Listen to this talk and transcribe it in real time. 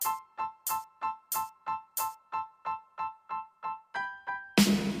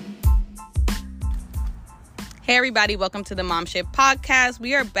Hey everybody, welcome to the Mom Ship Podcast.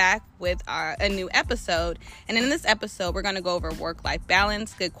 We are back with a new episode. And in this episode, we're going to go over work-life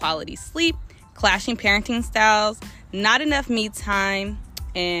balance, good quality sleep, clashing parenting styles, not enough me time,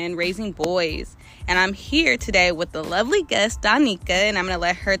 and raising boys. And I'm here today with the lovely guest, Donnecka, and I'm going to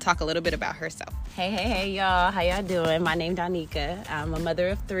let her talk a little bit about herself. Hey, y'all. How y'all doing? My name's Donnecka. I'm a mother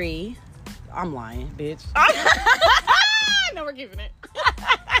of 3. I'm lying, bitch. No, we're keeping it.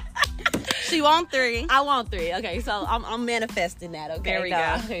 She want 3. I want 3. Okay, so I'm manifesting that. Okay, there we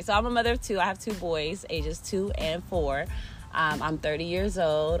go. Okay, so I'm a mother of 2. I have 2 boys, ages 2 and 4. I'm 30 years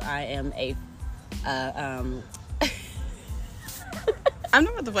old. I am a I'm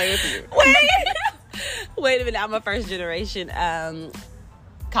not about to play with you. Wait a minute. I'm a first generation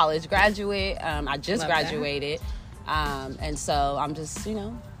college graduate. I just graduated. And so I'm just,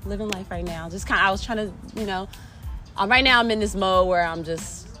 living life right now. I was trying to, right now I'm in this mode where I'm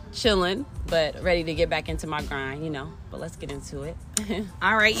just chilling, but ready to get back into my grind, but let's get into it.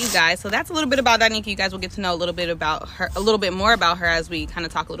 All right, you guys. So that's a little bit about Donnecka. You guys will get to know a little bit more about her as we kind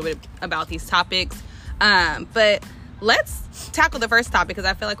of talk a little bit about these topics. But let's tackle the first topic because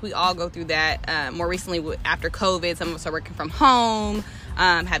I feel like we all go through that more recently after COVID. Some of us are working from home,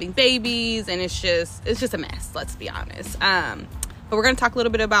 having babies, and it's just a mess, let's be honest. But we're going to talk a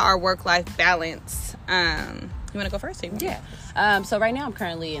little bit about our work-life balance. You want to go first? Yeah. So right now I'm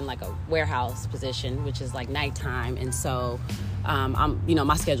currently in like a warehouse position, which is like nighttime. And so,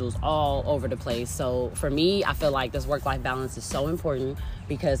 my schedule is all over the place. So for me, I feel like this work-life balance is so important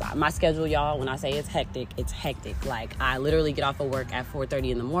because my schedule, y'all, when I say it's hectic, it's hectic. Like I literally get off of work at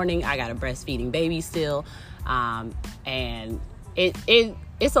 4:30 in the morning. I got a breastfeeding baby still. And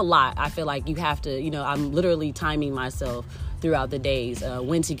it's a lot. I feel like you have to, I'm literally timing myself throughout the days,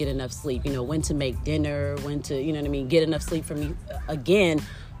 when to get enough sleep, when to make dinner, when to, get enough sleep for me again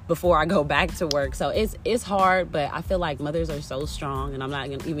before I go back to work. So it's hard, but I feel like mothers are so strong, and I'm not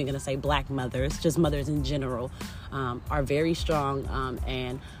even going to say black mothers, just mothers in general, are very strong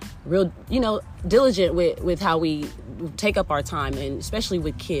and real, diligent with how we take up our time, and especially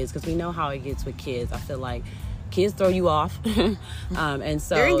with kids, because we know how it gets with kids. I feel like kids throw you off. And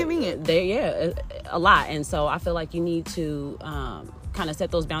so they're inconvenient. A lot. And so I feel like you need to kind of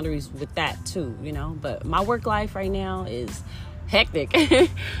set those boundaries with that too, but my work life right now is hectic,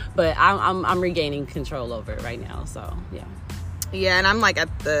 but I'm regaining control over it right now. So yeah, and I'm like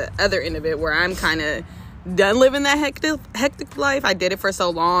at the other end of it where I'm kind of done living that hectic life. I did it for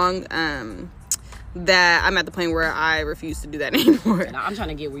so long that I'm at the point where I refuse to do that anymore. And I'm trying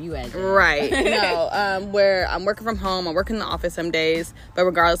to get where you at. Right. Where I'm working from home, I work in the office some days, but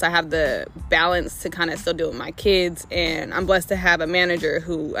regardless, I have the balance to kind of still deal with my kids, and I'm blessed to have a manager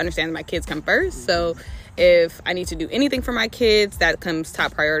who understands my kids come first. Mm-hmm. So if I need to do anything for my kids, that comes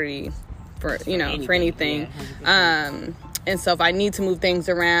top priority for anything. Yeah, and so if I need to move things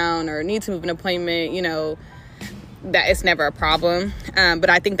around or need to move an appointment, that it's never a problem.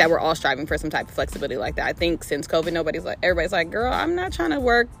 But I think that we're all striving for some type of flexibility like that. I think since COVID, everybody's like, girl, I'm not trying to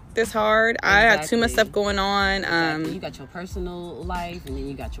work this hard. Exactly. I have too much stuff going on. Exactly. You got your personal life, and then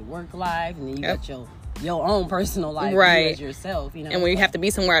you got your work life, and then you got your own personal life, right? You as yourself, And when you have to be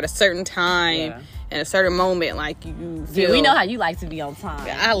somewhere at a certain time, in a certain moment, like you feel. Yeah, we know how you like to be on time.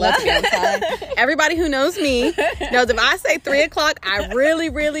 I love to be on time. Everybody who knows me knows if I say 3:00, I really,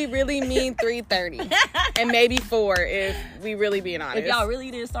 really, really mean 3:30, and maybe 4 if we really being honest. If y'all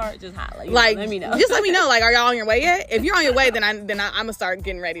really didn't start, just holler. Let me know. Just let me know. Like, are y'all on your way yet? If you're on your way, then I'm gonna start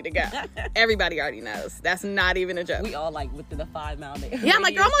getting ready to go. Everybody already knows. That's not even a joke. We all like within a 5-mile radius. Yeah, I'm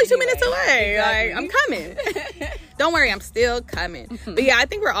like, girl, I'm only 2 minutes away. Exactly. Like, I'm coming. Don't worry, I'm still coming. But yeah, I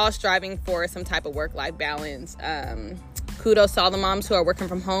think we're all striving for some type of work-life balance. Kudos to all the moms who are working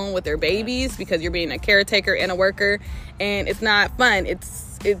from home with their babies, because you're being a caretaker and a worker, and it's not fun.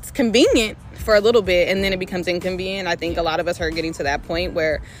 It's convenient for a little bit, and then it becomes inconvenient. I think a lot of us are getting to that point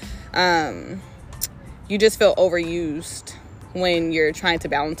where you just feel overused when you're trying to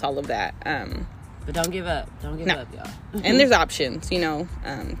balance all of that. But don't give up. Don't give up, y'all. And there's options,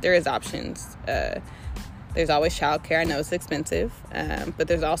 there is options. There's always childcare. I know it's expensive, but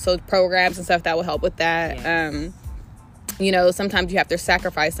there's also programs and stuff that will help with that. Yes. Sometimes you have to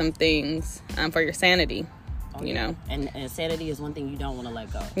sacrifice some things for your sanity. And sanity is one thing you don't want to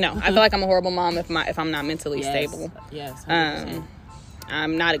let go. No, I feel like I'm a horrible mom if I'm not mentally stable. Yes, 100%.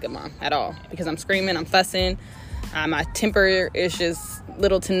 I'm not a good mom at all because I'm screaming, I'm fussing. My temper is just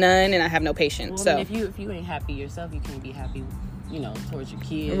little to none, and I have no patience. Well, if you ain't happy yourself, you can't be happy towards your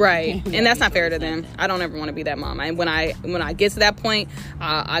kids. Right. And that's not fair to them. I don't ever want to be that mom. And when I get to that point,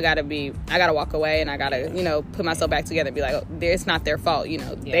 I gotta walk away, and I gotta, put myself back together and be like, it's not their fault.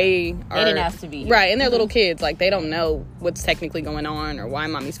 They didn't ask to be here. Right. And they're little kids. Like, they don't know what's technically going on or why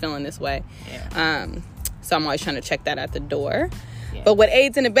mommy's feeling this way. Yeah. So I'm always trying to check that at the door. Yeah. But what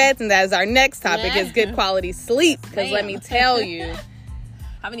aids and abets, and that is our next topic, is good quality sleep. Because let me tell you.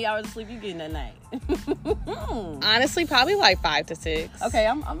 How many hours of sleep you getting at night? Honestly, probably like 5 to 6. Okay,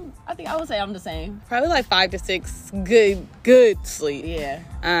 I think I would say I'm the same. Probably like 5 to 6 good sleep. Yeah.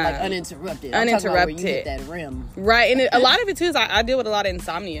 Like uninterrupted. Uninterrupted. You hit that rim. Right, and a lot of it too is I deal with a lot of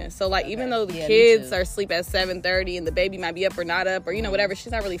insomnia. So like, even though the kids are asleep at 7:30 and the baby might be up or not up or whatever,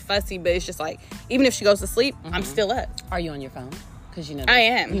 she's not really fussy, but it's just like, even if she goes to sleep, I'm still up. Are you on your phone? Because I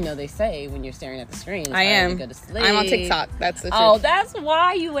am. They say when you're staring at the screen, I am. Go to sleep. I'm on TikTok. That's the truth. Oh, that's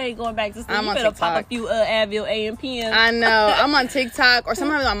why you ain't going back to sleep. I'm you on better TikTok. pop a few Advil A and P's. I know. I'm on TikTok, or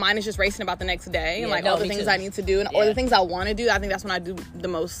sometimes my mind is just racing about the next day and all the things I need to do, or the things I want to do. I think that's when I do the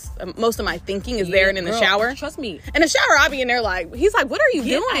most of my thinking is there and in the shower. Trust me. In the shower, I'll be in there like, he's like, what are you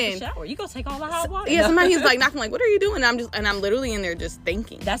doing? Out the shower. You go take all the hot water. Yeah, sometimes he's like knocking, like, what are you doing? And I'm literally in there just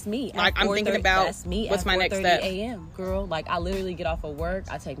thinking. That's me. Like, I'm thinking about what's my next step. 4:30 a.m. Girl, like, I literally get off of work,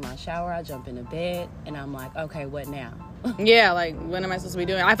 I take my shower, I jump into bed, and I'm like, okay, what now? Yeah, like, what am I supposed to be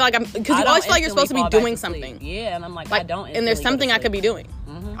doing? I feel like because you always feel like you're supposed to be doing something. Yeah, and I'm like I don't. And there's something I could be doing.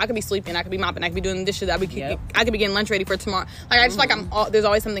 I could be sleeping, I could be mopping, I could be doing dishes, I could be getting lunch ready for tomorrow. Like, I just there's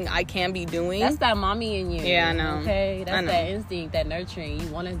always something I can be doing. That's that mommy in you. Yeah, I know. Okay, that's that instinct, that nurturing. You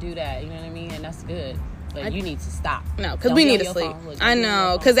want to do that. You know what I mean? And that's good. But you need to stop. No, because we need to sleep. I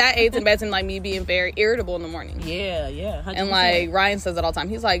know, because that aids and abets in like me being very irritable in the morning. Yeah, 100%. And like Ryan says it all the time.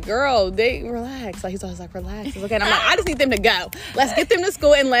 He's like, "Girl, they relax." Like, he's always like, "Relax, it's okay." And I'm like, I just need them to go. Let's get them to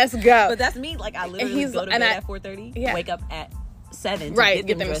school and let's go. But that's me. Like, I literally go to bed at 4:30. Yeah. Wake up at 7. To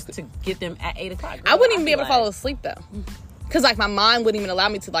get them dressed to get them at 8 o'clock. Girl, I wouldn't even be able to fall asleep though. Because, like, my mind wouldn't even allow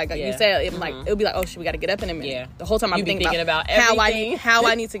me to, like you said, it would be like, oh, shit, we got to get up in a minute. Yeah. The whole time I'm thinking about how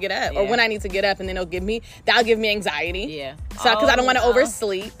I need to get up or when I need to get up, and then that'll give me anxiety. Yeah. So, because I don't want to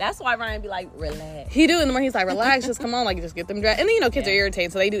oversleep. That's why Ryan be like, relax. He do in the morning. He's like, relax, just come on, like, just get them dressed. And then, kids are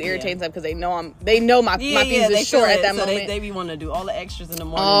irritated, so they do irritate stuff because they know my fuse is short at that moment. They be wanting to do all the extras in the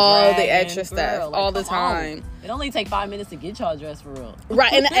morning. All the extra stuff, all the time. It only take 5 minutes to get y'all dressed for real.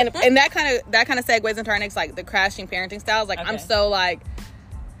 Right, and that kind of segues into our next, like, the crashing parenting styles. Like, I'm so, like,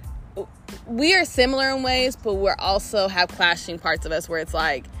 we are similar in ways, but we're also have clashing parts of us where it's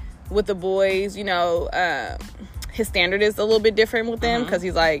like with the boys, his standard is a little bit different with them because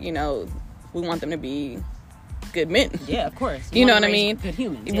he's like, we want them to be good men. Yeah, of course. You know what I mean? Good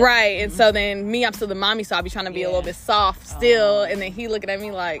humans. Yeah. Right. And so then me, I'm still the mommy, so I'll be trying to be a little bit soft still. And then he looking at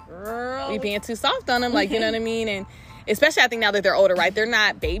me like, we being too soft on him. Like, you know what I mean? And especially I think now that they're older, right? They're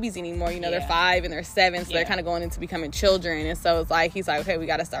not babies anymore. They're 5 and they're 7. So they're kind of going into becoming children. And so it's like, he's like, okay, we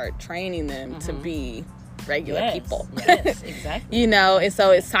got to start training them to be regular people. Yes, exactly. And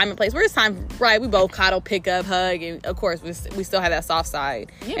so it's time and place. Where it's time, right? We both cuddle, pick up, hug, and of course we still have that soft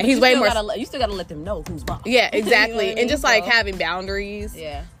side. Yeah, and he's way more. You still gotta let them know who's mom. Yeah, exactly. And just like having boundaries.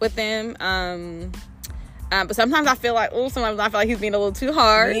 With them. But sometimes I feel like, he's being a little too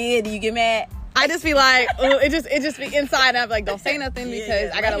hard. Yeah, do you get mad? I just be like, it just be inside. I'm like, don't say nothing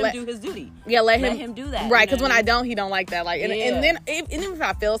because I gotta let him do his duty. Yeah, let him do that. Right, because when I don't, he don't like that. Like, and then even if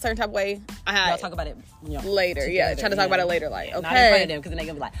I feel a certain type of way, I'll talk about it later. Yeah, try to talk about it later. Like, okay, not in front of them because then they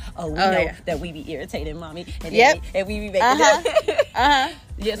gonna be like, oh, we know that we be irritating mommy, and and we be making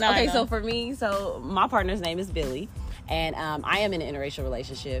Yes. Okay, so for me, my partner's name is Billy, and I am in an interracial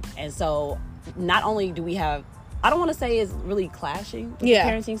relationship, and so not only do we have, I don't want to say it's really clashing with the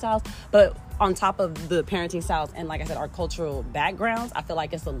parenting styles, but on top of the parenting styles and, like I said, our cultural backgrounds, I feel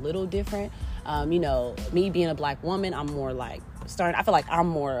like it's a little different. Me being a black woman, I'm more like stern. I feel like I'm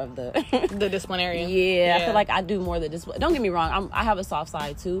more of the the disciplinarian. Yeah, I feel like I do more of the discipline. Don't get me wrong, I have a soft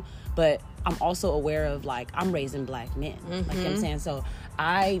side too, but I'm also aware of, like, I'm raising black men. Like, you know what I'm saying? So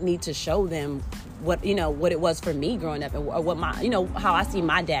I need to show them what it was for me growing up, and what my, how I see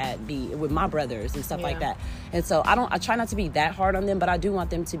my dad be with my brothers and stuff like that. And so I try not to be that hard on them, but I do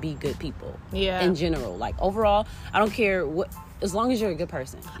want them to be good people. Yeah. In general, like, overall, I don't care as long as you're a good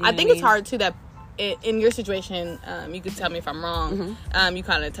person. I think it's hard too that in your situation, you could tell me if I'm wrong. You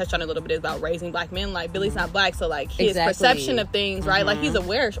kind of touched on it a little bit about raising black men. Like, Billy's not black, so like his perception of things, right? Like, he's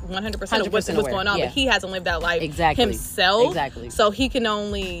aware 100% of what's going on, but he hasn't lived that life himself. So he can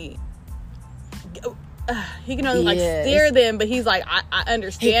only he can only like steer them, but he's like, I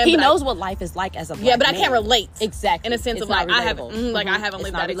understand. He knows what life is like as a black but man. I can't relate. Exactly. In a sense it's of like, I haven't it's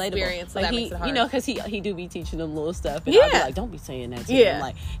lived that experience. So like that makes it hard. You know, because he do be teaching them little stuff. And I'll be like, don't be saying that to him.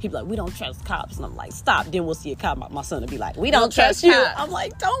 Like, he'd be like, we don't trust cops. And I'm like, stop. Then we'll see a cop. My son would be like, we don't trust you. Cops. I'm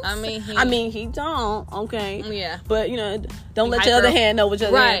like, don't. I mean, he don't. Okay. Yeah. But, you know, don't let your other hand know what your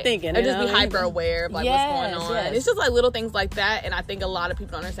other hand thinking. Or just be hyper aware of like what's going on. Yes. It's just like little things like that. And I think a lot of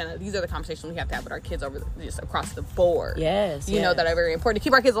people don't understand that these are the conversations we have to have with our kids just across the board. Yes. You know, that are very important to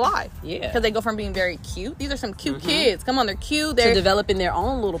keep our kids alive. Yeah. Because they go from being very cute. These are some cute kids. Come on, they're cute. They're developing their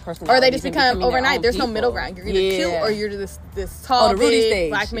own little personality. Or they just become overnight. There's no middle ground. You're either cute or you're this tall, the Rudy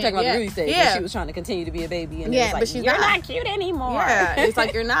stage. black man. You're talking about the Rudy stage. Yeah. She was trying to continue to be a baby. And but she's you're not cute anymore. Yeah. It's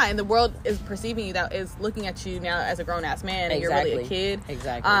like you're not. And the world is perceiving you, that is looking at you now as a grown-ass man. And you're really a kid.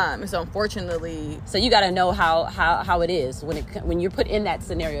 Exactly. So unfortunately. So you got to know how it is. When you're put in that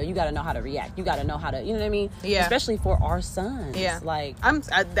scenario, you got to know how to react. You got to know how to, you know what I mean? Yeah. Especially for our sons. Yeah. Like,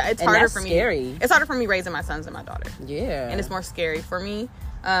 it's harder for me. Scary. It's harder for me raising my sons and my daughter. Yeah. And it's more scary for me.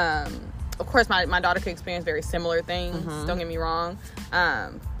 Of course, my daughter could experience very similar things. Don't get me wrong.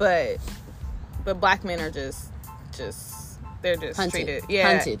 But black men are just they're just hunted.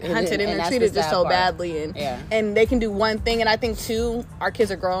 hunted, and they're treated just so badly, and they can do one thing. And I think too, our kids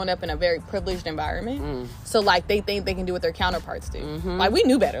are growing up in a very privileged environment, so like they think they can do what their counterparts do. Like we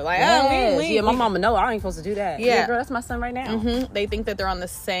knew better. Like my mama know I ain't supposed to do that. Yeah, girl, that's my son right now. They think that they're on the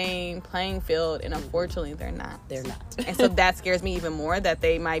same playing field, and unfortunately, they're not. They're not. And so that scares me even more, that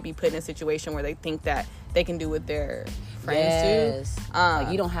they might be put in a situation where they think that they can do what their friends do.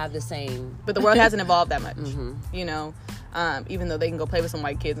 Like you don't have the same. But the world hasn't evolved that much, you know. Even though they can go play with some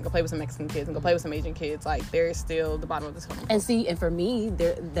white kids and go play with some Mexican kids and go play with some Asian kids, like they're still the bottom of the totem pole. And for me,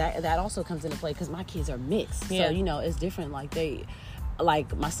 that also comes into play because my kids are mixed. So you know, it's different.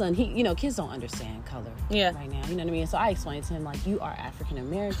 Like my son, kids don't understand color right now. You know what I mean? So I explained to him, like, you are African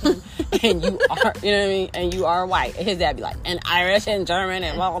American and you are, you know what I mean? And you are white. And his dad be like, and Irish and German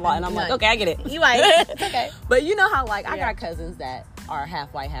and blah, blah, blah. And I'm like, okay, I get it. You white. It's okay. But you know how, like, I got cousins that are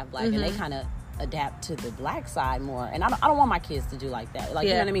half white, half black, and they kind of adapt to the black side more. And I don't want my kids to do like that. Like,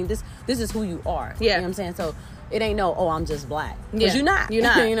 you know what I mean? This is who you are. Yeah. You know what I'm saying? So it ain't I'm just black. Because you're not. You're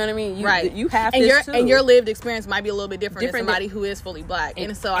not. You know what I mean? You have and this too. And your lived experience might be a little bit different than somebody who is fully black.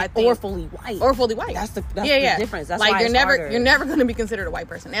 And so I think... Or fully white. That's the difference. That's like, why you're never going to be considered a white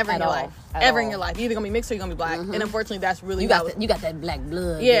person ever in your life. Ever in your life. You're either going to be mixed or you're going to be black. And unfortunately, that's really... You got that black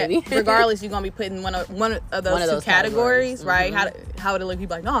blood, yeah, baby. Regardless, you're going to be put in one of those two categories, right? How would it look? You'd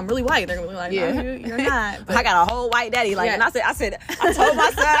be like, no, I'm really white. They're going to be like, no, you're not. But I got a whole white daddy. Like, and I told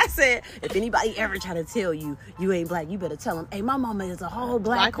my son, I said, if anybody ever try to tell you ain't black, you better tell them, hey, my mama is a whole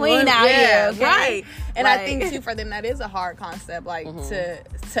black queen out here. Okay? Right. And I think too, for them, that is a hard concept, like to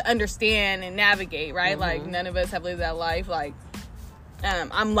understand and navigate, right? Like, none of us have lived that life. Like,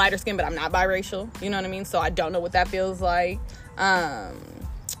 I'm lighter skinned, but I'm not biracial. You know what I mean? So I don't know what that feels like.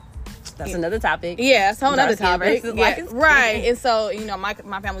 That's another topic. Yeah, it's a whole other topic. Yeah, right. And so, you know, my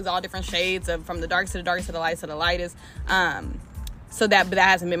family's all different shades from the darkest to the darkest to the lightest to the lightest. But that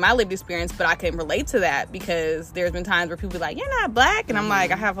hasn't been my lived experience, but I can relate to that because there's been times where people be like, you're not black. And I'm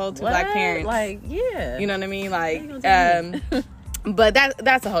like, I have whole two black parents. Like, yeah. You know what I mean? Like, but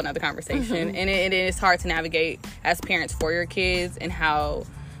that's a whole nother conversation. And it is hard to navigate as parents for your kids and how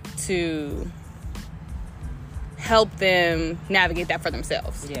to help them navigate that for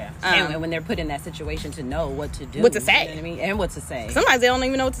themselves. Yeah. And when they're put in that situation, to know what to do. What to say. You know what I mean? And what to say. Sometimes they don't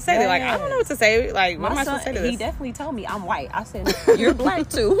even know what to say. They're like, I don't know what to say. Like, what am I supposed to say to this? He definitely told me I'm white. I said, you're black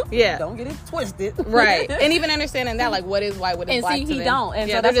too. Yeah. Don't get it twisted. Right. And even understanding that, like, what is white, what is black to them. And see, he don't.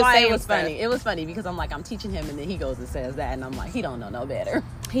 And so that's why it was funny. It was funny because I'm like, I'm teaching him and then he goes and says that and I'm like, he don't know no better.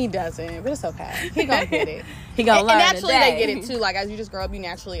 He doesn't, but it's okay. He gonna get it. He gonna learn. And naturally they get it too. Like, as you just grow up, you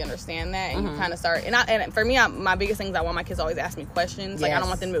naturally understand that, and you kind of start. And for me, my biggest thing is I want my kids to always ask me questions. Like, I don't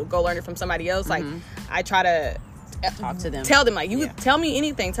want them to go learn it from somebody else. Like, I try to talk to them. Tell them, like, tell me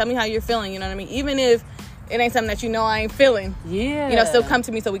anything. Tell me how you're feeling. You know what I mean? Even if it ain't something that I ain't feeling. Yeah. You know, still come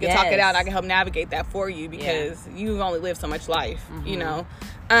to me so we can talk it out. And I can help navigate that for you because you've only lived so much life. You know.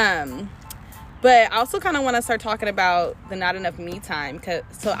 But I also kind of want to start talking about the not enough me time.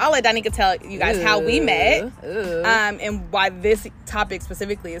 So I'll let Donnecka tell you guys how we met. And why this topic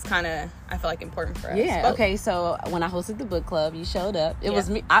specifically is kind of, I feel like, important for us. Yeah, okay. So when I hosted the book club, you showed up. It was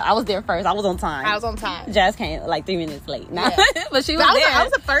me. I was there first. I was on time. Jazz came like 3 minutes late. Nah. But she was there. I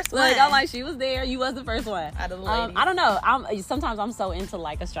was the first one. Like, she was there. You was the first one. Out of the ladies. I don't know. Sometimes I'm so into,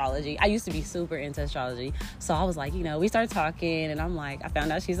 like, astrology. I used to be super into astrology. So I was like, we started talking and I'm like, I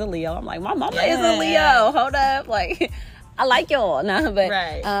found out she's a Leo. I'm like, my mama is a Leo. Hold up. Like, I like y'all. No, but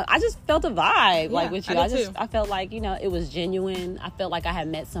Right. I just felt a vibe like with you. I did too. I felt like, it was genuine. I felt like I had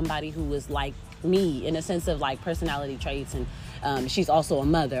met somebody who was like me in a sense of like personality traits, and she's also a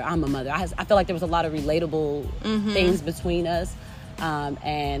mother. I'm a mother. I feel like there was a lot of relatable things between us.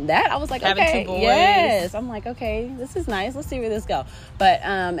 And that I was like, Having okay, 2 boys. yes. I'm like, okay, this is nice. Let's see where this go. But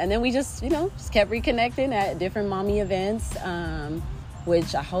and then we just kept reconnecting at different mommy events,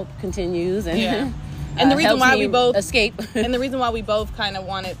 which I hope continues. And Yeah. And the reason why we both escape, and the reason why we both kind of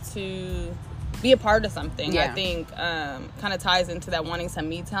wanted to be a part of something, Yeah. I think, kind of ties into that wanting some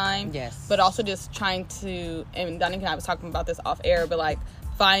me time. Yes. But also just trying to, and Donnecka and I was talking about this off air, but like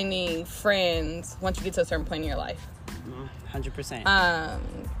finding friends once you get to a certain point in your life. 100%.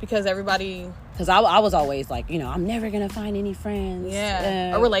 Because everybody, Because I was always like, I'm never going to find any friends.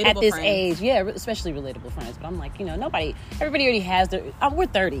 Yeah. Or relatable at this friends. age. Yeah, especially relatable friends. But I'm like, everybody already has their... we're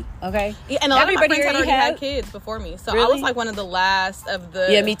 30, okay? yeah, and a lot Everybody of my friends had already has- had kids before me, so I Really? was like one of the last of the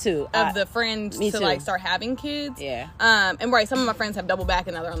Yeah, me too. the friends me to too. like start having kids. Yeah. And right, some of my friends have double back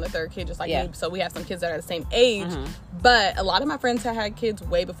and now they're on their 3rd kid, just like Yeah. me. So we have some kids that are the same age, but a lot of my friends had kids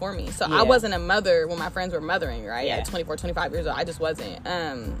way before me. So Yeah. I wasn't a mother when my friends were mothering. Right, Yeah. at 24, 25 years old, I just wasn't.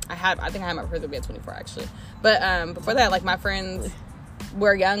 I think I had my first baby at 24 actually, but before that, like my friends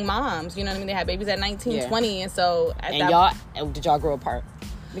were young moms. You know what I mean? They had babies at 19, Yeah. 20, and so at And that did y'all grow apart?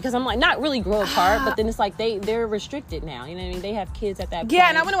 Because I'm like, not really grow apart, but then it's like they're restricted now. You know what I mean? They have kids at that point. Yeah,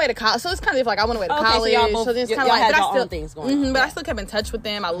 and I went away to college, so it's kind of like I went away to Okay, so college. y'all both- it's y'all kind of like, had but I your still own things going on. But Yeah. I still kept in touch with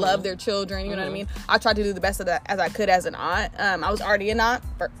them. I love their children. You know what I mean? I tried to do the best of that as I could as an aunt. I was already an aunt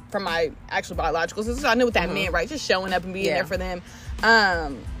from my actual biological sister. So I knew what that meant, right? Just showing up and being Yeah. there for them.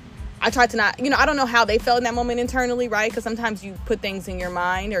 I tried to not, I don't know how they felt in that moment internally, right? Because sometimes you put things in your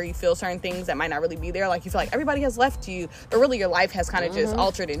mind or you feel certain things that might not really be there. Like you feel like everybody has left you, but really your life has kind of just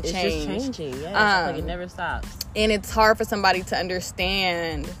altered and It's changed. just changing. Yeah, it's like it never stops. And it's hard for somebody to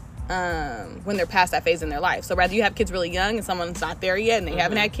understand when they're past that phase in their life. So rather you have kids really young and someone's not there yet and they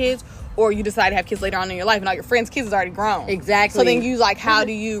haven't had kids, or you decide to have kids later on in your life and all your friends' kids is already grown. Exactly. So then you like, how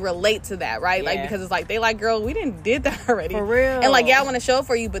do you relate to that, right? Like, Yeah. because it's like, they like, girl, we did that already. For real. And like, yeah, I want to show it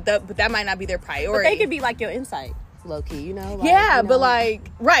for you, but that might not be their priority. But they could be like your insight, low key, Like, yeah, but like,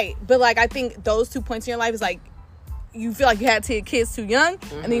 right. But like, I think those 2 points in your life is like, you feel like you had kids too young,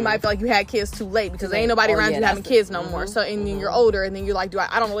 and then you might feel like you had kids too late because there ain't nobody around you having kids no more. So, and then you're older, and then you're like,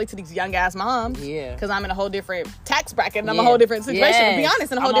 I don't relate to these young ass moms, Yeah. because I'm in a whole different tax bracket, and I'm a whole different situation. To be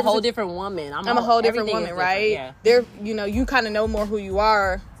honest, I'm a whole different woman. I'm a whole different everything is woman, different, right? Yeah. There, you kind of know more who you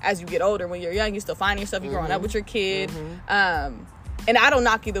are as you get older. When you're young, you still find yourself. You're growing up with your kid. And I don't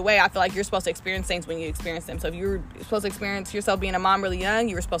knock either way. I feel like you're supposed to experience things when you experience them. So if you're supposed to experience yourself being a mom really young,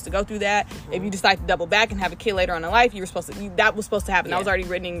 you were supposed to go through that. If you decide to double back and have a kid later on in life, that was supposed to happen. Yeah. That was already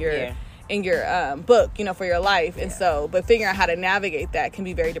written in your Yeah. book, for your life. And so, but figuring out how to navigate that can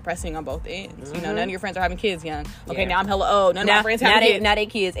be very depressing on both ends. None of your friends are having kids young. Okay, Yeah. now I'm hella old. None of my friends have kids. Now they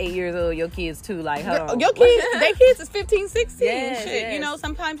kids 8 years old. Your kids too. Like, hold on. Your kids, they kids is 15, 16. Yes, Shit. yes.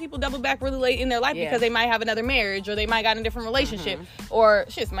 Sometimes people double back really late in their life Yeah. because they might have another marriage or they might got in a different relationship or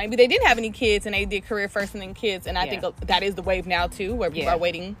shit, maybe they didn't have any kids and they did career first and then kids. And I think that is the wave now too, where people are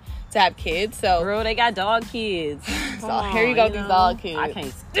waiting to have kids. So Girl, they got dog kids. so here you go, these dog kids. I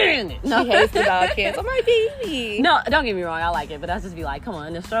can't stand it. She hates the dog kids. I'm like, baby. No, don't get me wrong. I like it, but I just be like, come on,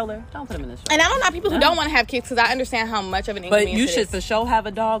 in the stroller. Don't put them in the stroller. And I don't know people who don't want to have kids because I understand how much of an But inconvenience you it should is. for sure have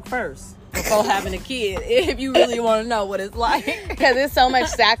a dog first before having a kid if you really want to know what it's like. Because it's so much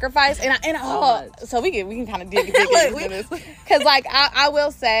sacrifice, so we can kind of dig into this. Because like I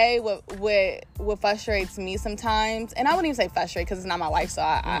will say what frustrates me sometimes, and I wouldn't even say frustrate because it's not my life,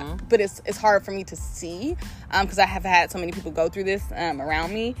 so but it's hard for me to see because I have had so many people go through this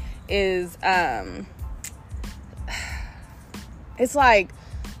around me. Is it's like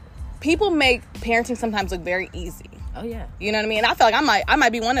people make parenting sometimes look very easy. Oh yeah. You know what I mean? And I feel like I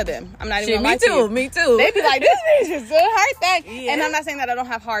might be one of them. I'm not even gonna lie to you. Me too. They be like, this bitch is so hard thing. Yeah. And I'm not saying that I don't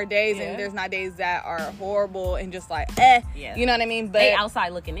have hard days Yeah. and there's not days that are horrible and just like, Yeah. you know what I mean? But They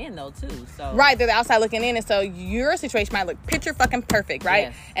outside looking in though too. So right, they're the outside looking in, and so your situation might look picture fucking perfect, right?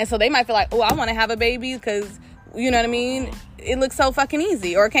 Yes. And so they might feel like, oh, I want to have a baby because, you know what I mean? It looks so fucking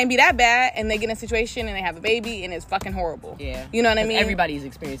easy, or it can't be that bad, and they get in a situation and they have a baby and it's fucking horrible. Yeah. You know what I 'Cause mean? Everybody's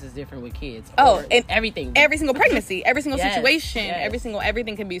experience is different with kids. Oh, or and everything. Every single pregnancy, every single Yes, situation, yes.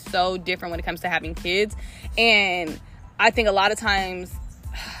 everything can be so different when it comes to having kids. And I think a lot of times,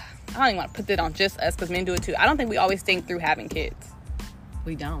 I don't even want to put that on just us because men do it too. I don't think we always think through having kids.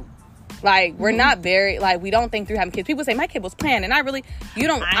 We don't. Like, we're not very, like, we don't think through having kids. People say, my kid was planned. And I really, you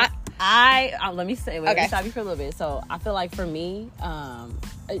don't, let me let me stop you for a little bit. So I feel like for me,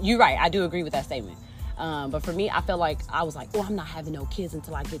 you're right. I do agree with that statement. But for me, I feel like I was like, oh, I'm not having no kids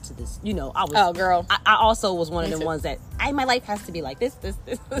until I get to this. You know, I was. Oh, girl. I also was one of the ones that my life has to be like this.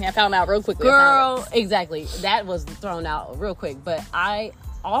 Yeah, I found out real quickly. Girl, exactly. That was thrown out real quick. But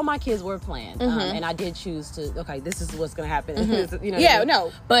all my kids were planned, and I did choose to. Okay, this is what's gonna happen. You know. Yeah, I mean?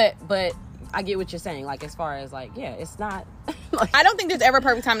 no. But I get what you're saying. Like, as far as like, yeah, it's not. Like, I don't think there's ever a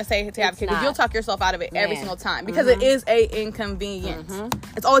perfect time to say to have kids. You'll talk yourself out of it every single time because it is a inconvenience.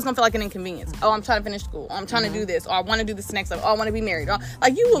 It's always gonna feel like an inconvenience. Oh, I'm trying to finish school. Oh, I'm trying to do this. Or I want to do this next level. Oh, I want to be married. Or,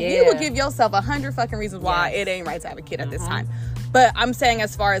 like you will give yourself 100 fucking reasons why it ain't right to have a kid at this time. But I'm saying,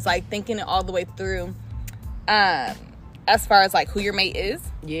 as far as like thinking it all the way through, as far as like who your mate is.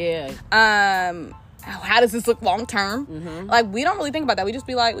 Yeah. How does this look long term? Like, we don't really think about that. We just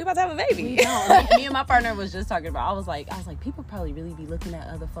be like, we about to have a baby. No, me and my partner was just talking about. I was like, people probably really be looking at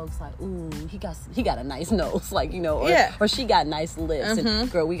other folks like, ooh, he got a nice nose, like, you know, or she got nice lips.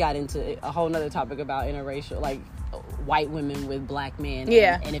 And girl, we got into a whole nother topic about interracial, like white women with black men.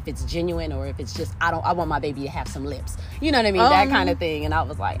 And if it's genuine or if it's just, I want my baby to have some lips. You know what I mean? That kind of thing. And I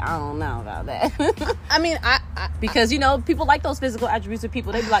was like, I don't know about that. I mean, because, you know, people like those physical attributes of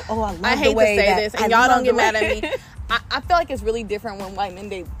people. They be like, oh, I love I hate the way to say that, this, and y'all don't get mad at me. I feel like it's really different when white women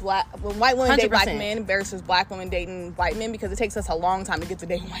date when white women 100%. Date black men versus black women dating white men, because it takes us a long time to get to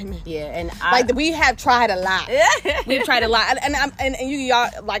dating white men. Yeah, and we have tried a lot. We've tried a lot, and y'all,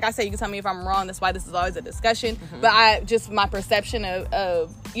 like I said, you can tell me if I'm wrong. That's why this is always a discussion. But my perception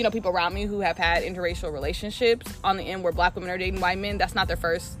of you know, people around me who have had interracial relationships on the end where black women are dating white men. That's not their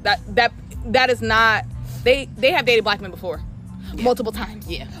first. That is not. They have dated black men before. Multiple times,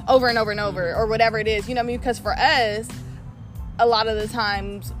 over and over and over, or whatever it is, you know what I mean? Because for us, a lot of the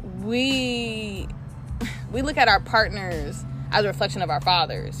times we look at our partners as a reflection of our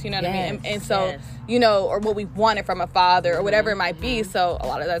fathers, you know what I mean? And so, you know, or what we wanted from a father, or whatever it might be. So a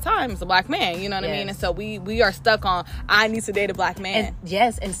lot of the time, it's a black man, you know what I mean? And so we are stuck on, I need to date a black man.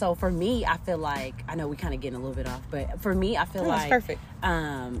 And so for me, I feel like, I know we kind of getting a little bit off, but for me, I feel like that's perfect.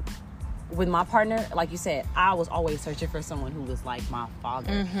 With my partner, like you said, I was always searching for someone who was like my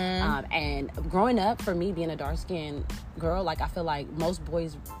father. And growing up, for me, being a dark-skinned girl, like, I feel like most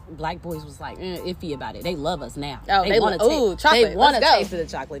black boys was like iffy about it. They love us now. Oh, they want to chocolate. They want to taste of the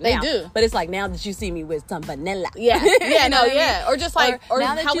chocolate now. They do. But it's like, now that you see me with some vanilla. Or just like, or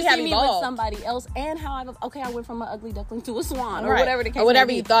now that how you we have see me evolved. with somebody else, and how I went from an ugly duckling to a swan, or whatever the case or whatever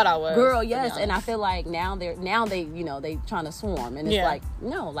may be. you thought I was. Girl, yes. And I feel like now they you know, they trying to swarm, and it's like,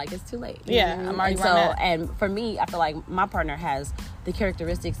 no, like, it's too late. I'm already and for me, I feel like my partner has the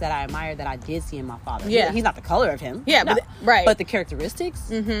characteristics that I admire that I did see in my father. He's not the color of him. But the characteristics,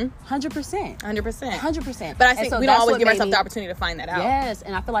 100%. 100%. But I think we don't always give ourselves the opportunity to find that out. Yes,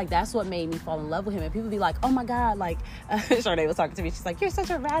 and I feel like that's what made me fall in love with him. And people be like, oh my God, like, Sade was talking to me. She's like, you're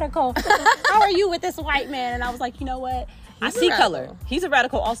such a radical. How are you with this white man? And I was like, you know what? I see color. He's a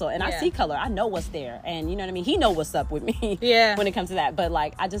radical also, and I see color. I know what's there, and you know what I mean? He know what's up with me when it comes to that. But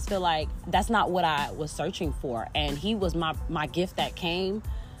like, I just feel like that's not what I was searching for, and he was my gift that came.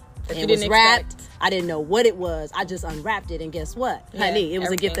 It was wrapped. I didn't know what it was. I just unwrapped it, and guess what, honey? It was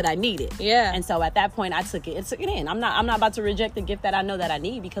a gift that I needed. And so at that point, I took it in. I'm not about to reject the gift that I know that I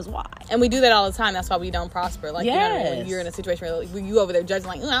need, because why? And we do that all the time. That's why we don't prosper. Like, you know what I mean? When you're in a situation where you over there judging,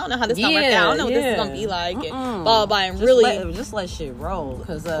 like, I don't know how this gonna work out. I don't know what this is gonna be like. And blah blah blah. And just let shit roll,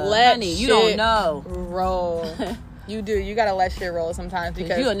 because honey, you don't know. Roll. You do. You gotta let shit roll sometimes,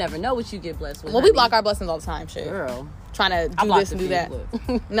 because you'll never know what you get blessed with. Well, we block our blessings all the time, shit. Girl. Trying to do this and do that.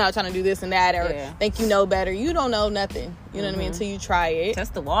 No, trying to do this and that, or think you know better. You don't know nothing. You know what I mean? Until you try it.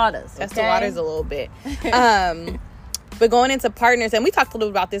 Test the waters. Test the waters a little bit. But going into partners, and we talked a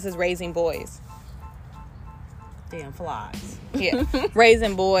little about this, is raising boys. Damn flies.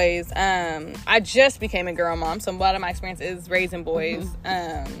 Raising boys. I just became a girl mom, so a lot of my experience is raising boys.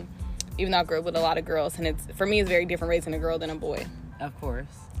 Even though I grew up with a lot of girls, and for me, it's very different raising a girl than a boy. Of course.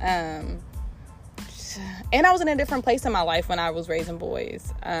 And I was in a different place in my life when I was raising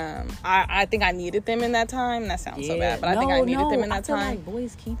boys. I think I needed them in that time. That sounds so bad, but I think I needed them in that time. Like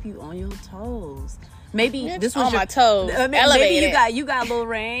boys keep you on your toes. Maybe this was on my toes. Maybe you got a little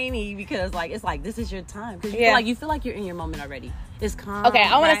rainy, because like, it's like, this is your time, because you feel like you're in your moment already. It's calm. Okay,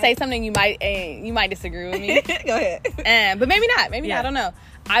 I want to say something you might disagree with me. Go ahead. But maybe not. Maybe not. I don't know.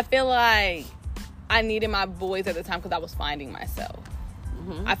 I feel like I needed my boys at the time because I was finding myself.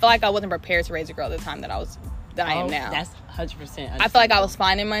 I feel like I wasn't prepared to raise a girl at the time that I am now. That's 100%. I feel like I was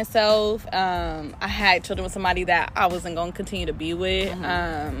finding myself. I had children with somebody that I wasn't going to continue to be with.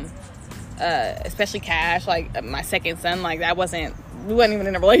 Especially Cash, like my second son, like we wasn't even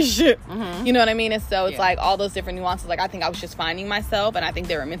in a relationship. You know what I mean? And so it's like all those different nuances. Like, I think I was just finding myself, and I think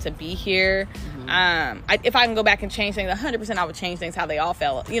they were meant to be here. If I can go back and change things, 100% I would change things how they all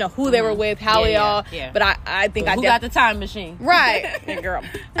felt. You know, who they were with, how they all. Yeah. But I think who got the time machine? Right, yeah, girl.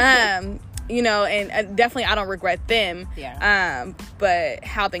 You know, and definitely I don't regret them. Yeah. But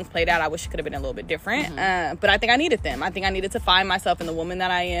how things played out, I wish it could have been a little bit different. But I think I needed them. I think I needed to find myself in the woman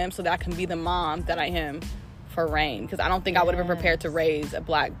that I am so that I can be the mom that I am for Rain. Because I don't think I would have been prepared to raise a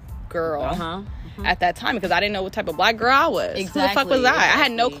black girl at that time, because I didn't know what type of black girl I was. Exactly. Who the fuck was I? I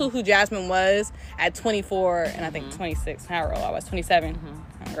had no clue who Jasmine was at 24 and I think 26. How old I was? 27.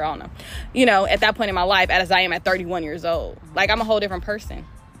 Girl, I don't know. You know, at that point in my life, as I am at 31 years old. Like, I'm a whole different person.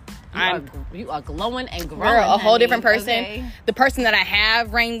 You are glowing and growing. Girl, a whole different person. Okay. The person that I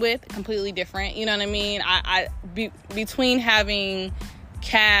have Rain with, completely different. You know what I mean? Between having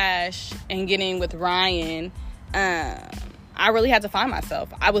Cash and getting with Ryan, I really had to find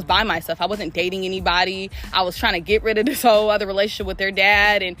myself. I was by myself. I wasn't dating anybody. I was trying to get rid of this whole other relationship with their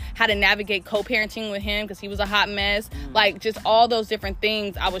dad and how to navigate co-parenting with him because he was a hot mess. Like, just all those different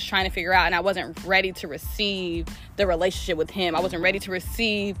things I was trying to figure out, and I wasn't ready to receive the relationship with him. I wasn't ready to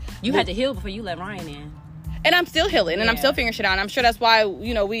receive. You had to heal before you let Ryan in. And I'm still healing, and I'm still figuring shit out. And I'm sure that's why,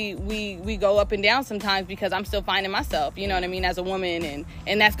 you know, we go up and down sometimes, because I'm still finding myself, you know what I mean, as a woman,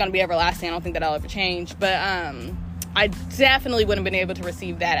 and that's going to be everlasting. I don't think that I'll ever change. But I definitely wouldn't have been able to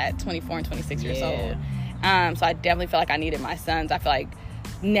receive that at 24 and 26 years old. So I definitely feel like I needed my sons. I feel like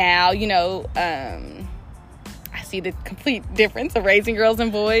now, you know, I see the complete difference of raising girls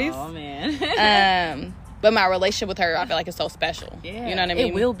and boys. Oh, man. But my relationship with her, I feel like it's so special. Yeah. You know what I mean?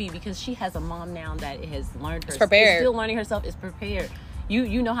 It will be, because she has a mom now that has learned herself. Prepared. Still learning herself, is prepared.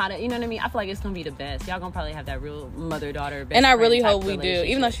 You know how to, you know what I mean? I feel like it's going to be the best. Y'all going to probably have that real mother-daughter best. And I really hope we do,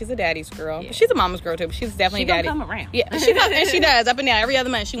 even though she's a daddy's girl. Yeah. She's a mama's girl, too, but she's definitely a daddy. She gonna come around. Yeah, she comes, and she does, up and down. Every other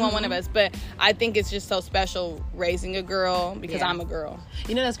month, she wants one of us. But I think it's just so special raising a girl, because I'm a girl.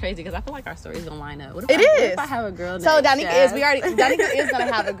 You know, that's crazy, because I feel like our stories don't line up. What is. What if I have a girl? So Donnecka is going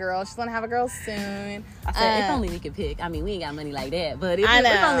to have a girl. She's going to have a girl soon. I said, if only we could pick. I mean, we ain't got money like that, but if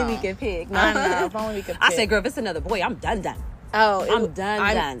only we could pick. No? I know, if only we could pick. I said, girl, if it's another boy, I'm done. Oh, I'm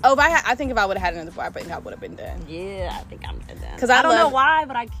done. Oh, I think if I would have had another boy, I think I would have been done. Yeah, I think I'm done. Because I don't know why,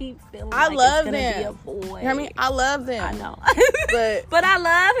 but I keep feeling like love it's gonna them. be a boy. You know what I mean? I love them. I know, but I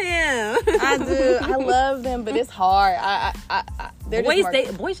love him. I do. I love them, but it's hard.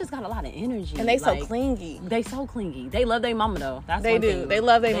 Boys just got a lot of energy, and they so clingy. They so clingy. They love their mama though. That's they one do. Thing. They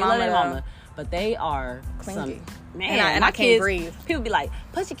love their mama. But they are clingy. Man, and I can't breathe. People be like,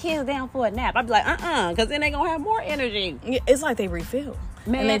 put your kids down for a nap. I'd be like, because then they gonna have more energy. Yeah, it's like they refill.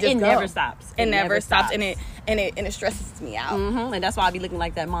 Man, and it never stops. It never stops, and it stresses me out. And that's why I be looking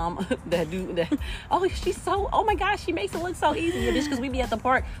like that mom that oh my gosh, she makes it look so easy, bitch, because we be at the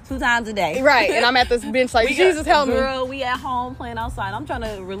park 2 times a day. Right, and I'm at this bench like, Jesus help me. Girl, we at home playing outside. I'm trying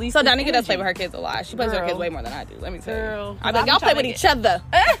to release. So Donnecka does play with her kids a lot. She plays with her kids way more than I do. Let me tell you. I bet y'all play with each other.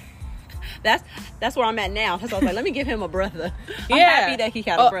 That's where I'm at now. That's why I was like, let me give him a brother. I'm happy that he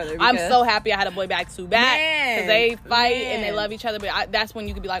got a brother. I'm so happy I had a boy back to back, because they fight and they love each other. But that's when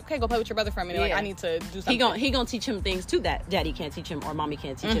you could be like, okay, go play with your brother for a minute. Like, I need to do something. He gonna teach him things too that daddy can't teach him or mommy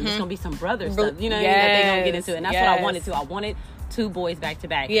can't teach him. It's gonna be some brother stuff, you know, that they gonna get into. And that's what I wanted to. I wanted 2 boys back to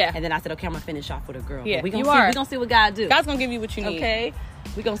back. Yeah. And then I said, okay, I'm gonna finish off with a girl. Yeah, we gonna see what God do. God's gonna give you what you need. Okay.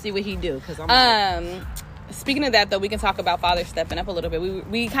 We gonna see what he do. Because speaking of that, though, we can talk about fathers stepping up a little bit.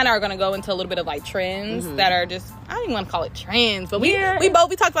 We kind of are going to go into a little bit of like trends that are just, I don't even want to call it trends, but we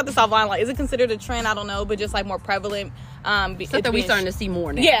talked about this offline. Like, is it considered a trend? I don't know, but just like more prevalent. Stuff that we're starting to see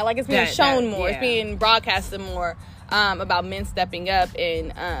more now. Yeah, like it's being shown more. It's being broadcasted more about men stepping up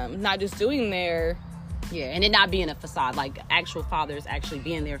and not just doing their... Yeah, and it not being a facade, like actual fathers actually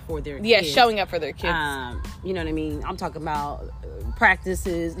being there for their kids. Yeah, showing up for their kids. You know what I mean? I'm talking about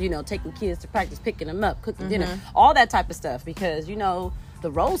practices, you know, taking kids to practice, picking them up, cooking dinner, all that type of stuff, because, you know,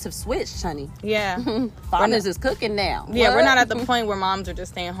 the roles have switched, honey. Yeah. Fathers is cooking now. Yeah, we're not at the point where moms are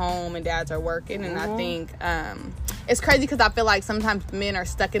just staying home and dads are working, and I think it's crazy because I feel like sometimes men are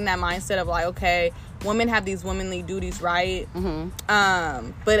stuck in that mindset of like, okay, women have these womanly duties, right? But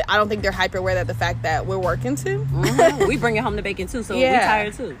I don't think they're hyper aware that the fact that we're working too. We bring it home to bacon too, so we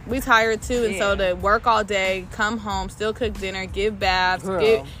tired too. We tired too, and so to work all day, come home, still cook dinner, give baths,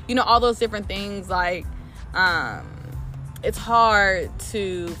 give, you know, all those different things. Like, it's hard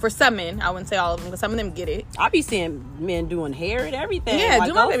for some men. I wouldn't say all of them, because some of them get it. I be seeing men doing hair and everything. Yeah, like,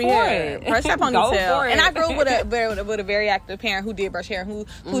 do my baby hair, brush that ponytail. And I grew up with a very active parent who did brush hair, who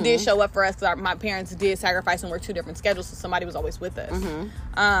did show up for us, because my parents did sacrifice and work 2 different schedules, so somebody was always with us.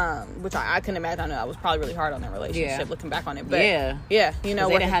 Which I couldn't imagine. I know I was probably really hard on their relationship looking back on it. But yeah, you know,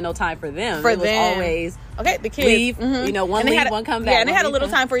 they didn't have no time for them. For it was them, always okay, the kids leave. You know, one leave, one come back. Yeah, and they had a little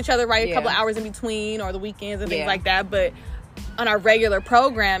time for each other, right? A couple of hours in between, or the weekends and things like that. But on our regular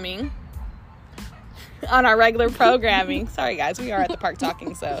programming, sorry guys, we are at the park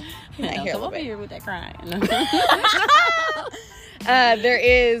talking, so you might hear a little bit. Here with that crying.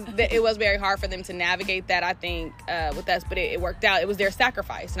 It was very hard for them to navigate that, I think, with us, but it worked out. It was their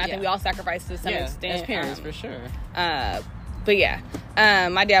sacrifice, and I think we all sacrificed to some extent as parents, for sure. But yeah,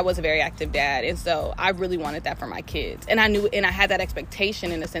 my dad was a very active dad, and so I really wanted that for my kids, and I knew, and I had that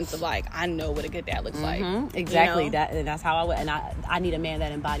expectation in the sense of like, I know what a good dad looks like. Exactly. You know? That's how I would, and I need a man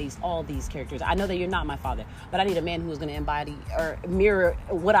that embodies all these characters. I know that you're not my father, but I need a man who's going to embody or mirror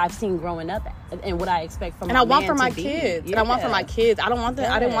what I've seen growing up and what I expect from. And I want for my kids. And I want for my kids. I don't want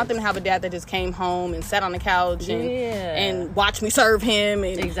them. I didn't want them to have a dad that just came home and sat on the couch and watched me serve him.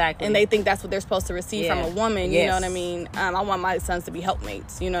 And, and they think that's what they're supposed to receive from a woman. You know what I mean? I want my sons to be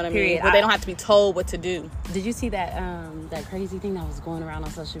helpmates. You know what I mean? But they don't have to be told what to do. Did you see that that crazy thing that was going around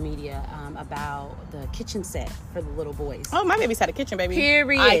on social media about the kitchen set for the little boys? Oh, my baby's had a kitchen, baby.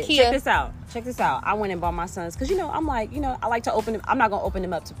 Period. Check this out. I went and bought my sons, because I'm like, I like to open them. I'm not gonna open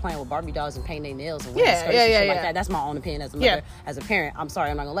them up to playing with Barbie dolls and painting their nails and wearing skirts and shit like that. That's my own opinion as a mother. As a parent, I'm sorry,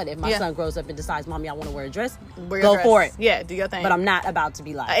 I'm not gonna let it. If my son grows up and decides, Mommy, I want to wear a dress, go for it. Yeah, do your thing. But I'm not about to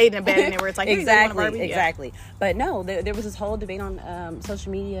be like aiding and abetting it, where it's like exactly. But no, there was this whole debate on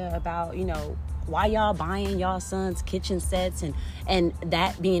social media about why y'all buying y'all sons kitchen sets and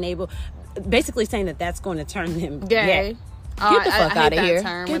that being able, basically saying that that's going to turn them gay. Get the fuck out of here.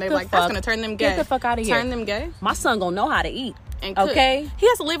 When they like, that's going to turn them gay. Get the fuck out of here. Turn them gay. My son going to know how to eat. And okay, he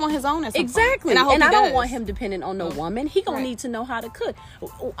has to live on his own at some exactly. point. And I don't want him dependent on no woman. He gonna need to know how to cook.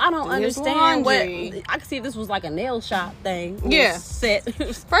 I don't understand what I can see. If this was like a nail shop thing. Set.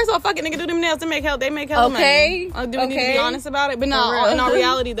 First of all, fucking nigga, do them nails. They make hell money. Do we need to be honest about it? But no, in all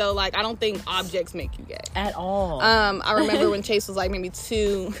reality though, like I don't think objects make you gay at all. I remember when Chase was like maybe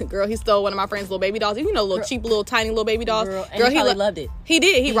 2. Girl, he stole one of my friend's little baby dolls. Little cheap, little tiny little baby dolls. Girl, he loved it. He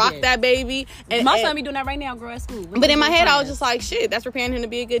did. He rocked that baby. And my son be doing that right now, girl, at school. But in my head, I was just like, shit, that's preparing him to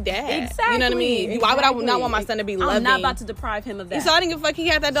be a good dad. Exactly. You know what I mean? Why would I not want my son to be loving? I'm not about to deprive him of that. So I didn't give a fuck. He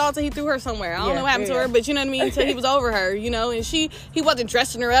had that doll till he threw her somewhere. I don't know what happened to her, but you know what I mean? Until he was over her, and he wasn't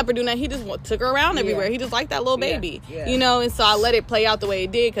dressing her up or doing that. He just took her around everywhere. He just liked that little baby, and so I let it play out the way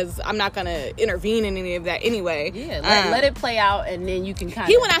it did, because I'm not going to intervene in any of that anyway. Let it play out, and then you can kind of...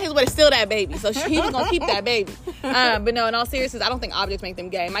 He went out his way to steal that baby, so he was going to keep that baby. But no, in all seriousness, I don't think objects make them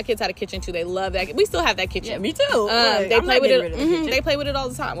gay. My kids had a kitchen too. They love that. We still have that kitchen. Yeah, me too. They play with it. They play with it all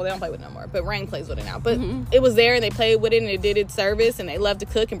the time. Well, they don't play with it no more, but Rain plays with it now. But it was there, and they played with it, and it did its service, and they love to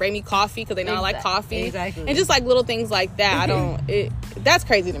cook and bring me coffee because they know I like coffee. Exactly. And just like little things like that. That's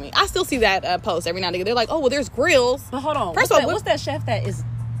crazy to me. I still see that post every now and again. They're like, oh, well, there's grills. But hold on. First of all, what's that chef that is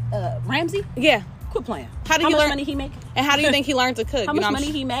Ramsay? Yeah. Quit playing. How much money he make? And how do you think he learned to cook? How much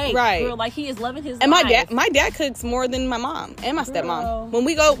money he made? Right. Girl, like he is loving his and life. my dad cooks more than my mom and my stepmom.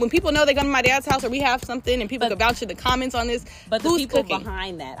 When people know they go to my dad's house or we have something and people can vouch in the comments on this, but who's the people cooking?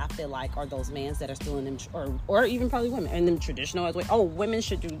 Behind that, I feel like, are those men that are still in them, or even probably women, and them traditional as well. Oh, women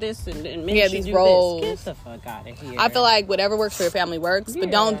should do this and men should these do roles. This. Get the fuck out of here. I feel like whatever works for your family works,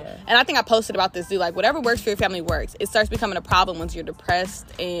 but don't. And I think I posted about this too. Like whatever works for your family works. It starts becoming a problem once you're depressed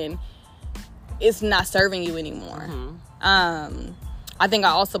and it's not serving you anymore. I think I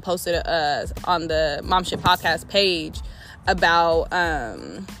also posted on the Mom Shit Podcast page about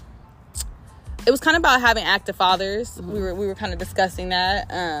it was kind of about having active fathers. We were kind of discussing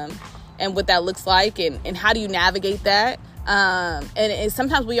that and what that looks like and how do you navigate that. And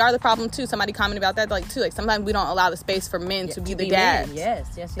sometimes we are the problem too. Somebody commented about that, like sometimes we don't allow the space for men to be the dads. Yes.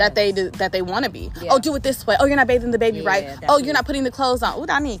 That they want to be. Yeah. Oh, do it this way. Oh, you're not bathing the baby right. Oh, you're not putting the clothes on. Ooh,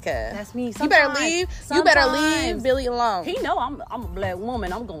 Donnecka. That's me. You better leave. You better leave Billy alone. He know I'm a black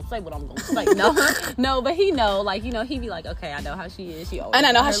woman. I'm gonna say what I'm gonna say. No, but he know, like, he be like, okay, I know how she is. She always and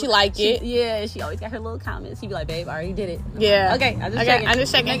I know how she like it. Yeah, she always got her little comments. He be like, babe, I already did it. Yeah. Okay, I'm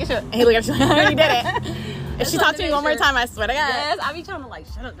just checking. Making sure. And he look at you. I already did it. If she talks to me one more time, I swear to God. Yes, I be trying to like,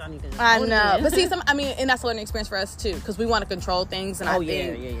 shut up, Johnny. I know. But see, and that's a learning experience for us too, because we want to control things. And I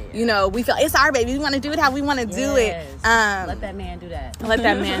think, you know, we feel it's our baby. We want to do it how we want to do it. Let that man do that. Let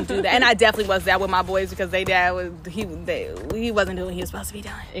that man do that. And I definitely was that with my boys, because they dad was, he wasn't doing what he was supposed to be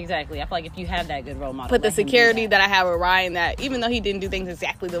doing. Exactly. I feel like if you have that good role model. But the security that I have with Ryan, that even though he didn't do things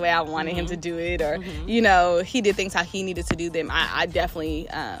exactly the way I wanted him to do it, or, you know, he did things how he needed to do them, I definitely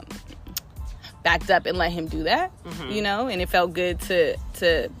backed up and let him do that, you know, and it felt good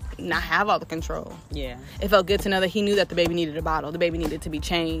to not have all the control. Yeah. It felt good to know that he knew that the baby needed a bottle, the baby needed to be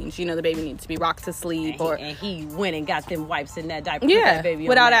changed, you know, the baby needed to be rocked to sleep, and he went and got them wipes in that diaper. Yeah, that baby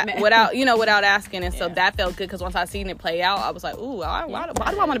without asking. And so that felt good, because once I seen it play out, I was like, ooh, why do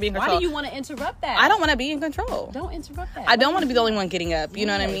I want to be in control? Why do you want to interrupt that? I don't want to be in control. Don't interrupt that. I don't want to be the only one getting up. You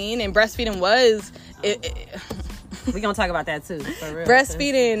know what I mean? And breastfeeding was we're gonna talk about that too, for real.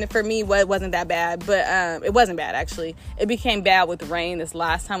 Breastfeeding for me wasn't that bad, but it wasn't bad actually. It became bad with Rain this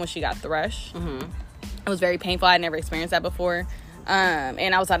last time when she got thrush. It was very painful. I had never experienced that before,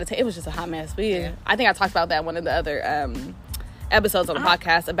 and I was out of it was just a hot mess. I think I talked about that in one of the other episodes on the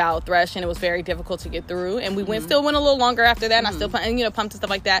podcast about thrush, and it was very difficult to get through, and we still went a little longer after that, and I still pumped and stuff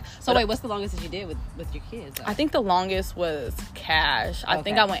like that. So wait, what's the longest that you did with your kids though? I think the longest was Cash. I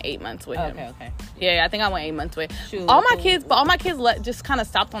think I went 8 months with him. Okay. Yeah, I think I went 8 months with all my kids, but all my kids just kind of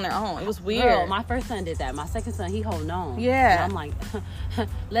stopped on their own. It was weird. Girl, my first son did that. My second son, he holding on. Yeah. And I'm like,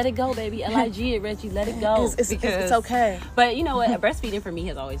 let it go, baby. L-I-G it, Reggie. Let it go. It's okay. But you know what? Breastfeeding for me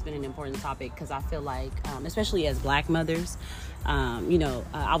has always been an important topic, because I feel like, especially as Black mothers,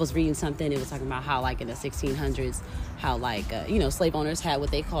 I was reading something. It was talking about how, like, in the 1600s, how, like, slave owners had what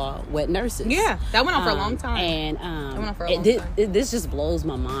they call wet nurses. Yeah, that went on for a long time. And that went on for a long time. This just blows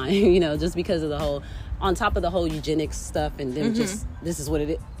my mind, just because of the whole, on top of the whole eugenics stuff, and then just, this is what it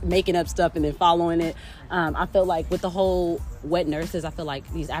is, making up stuff and then following it. I feel like with the whole wet nurses, I feel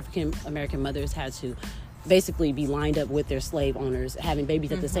like these African American mothers had to basically be lined up with their slave owners having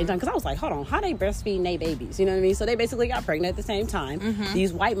babies at the same time, because I was like, hold on, how they breastfeeding their babies, you know what I mean? So they basically got pregnant at the same time.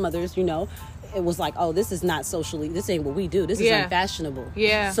 These white mothers, it was like, oh, this is not socially, this ain't what we do, this is unfashionable,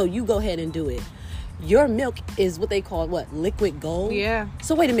 so you go ahead and do it. Your milk is what they call liquid gold.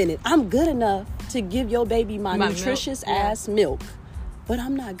 So wait a minute, I'm good enough to give your baby my nutritious ass milk, but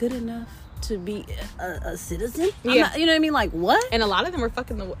I'm not good enough to be a citizen. You know what I mean? Like, what? And a lot of them were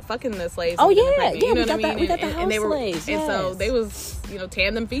fucking the slaves. Oh yeah, you know what I mean? We got the house slaves, and so they was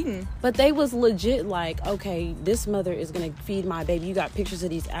tandem feeding. But they was legit like, okay, this mother is gonna feed my baby. You got pictures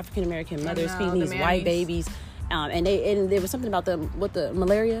of these African American mothers feeding these white babies. And there was something about the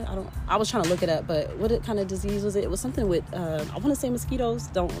malaria. I was trying to look it up, but what kind of disease was it? It was something with I want to say mosquitoes.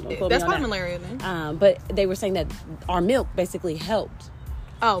 Don't quote That's me on probably malaria then. But they were saying that our milk basically helped.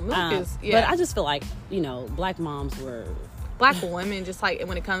 Oh, milk is, But I just feel like, Black moms were... Black women, just like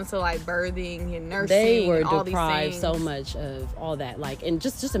when it comes to like birthing and nursing, they were and all deprived these so much of all that. Like, and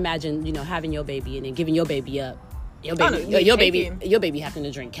just imagine, having your baby and then giving your baby up. Your baby having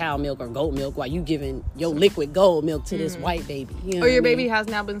to drink cow milk or goat milk while you giving your liquid gold milk to this white baby. Or your baby has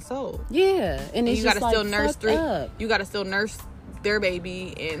now been sold. Yeah, and it's you got to still nurse You got to still nurse their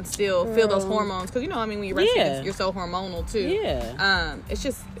baby and still feel those hormones, because when you breastfeed, you're so hormonal too. It's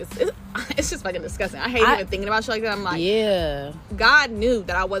just fucking disgusting. I hate even thinking about shit like that. I'm like, God knew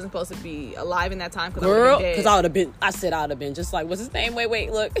that I wasn't supposed to be alive in that time, because I would have been just like, what's his name,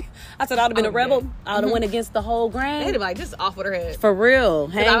 wait, look, I said I would have been a rebel. I would have went against the whole grain. They'd have like just off with her head for real.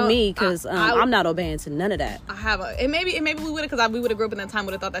 Hang me, because I'm not obeying to none of that. And maybe we would have, because we would have grew up in that time,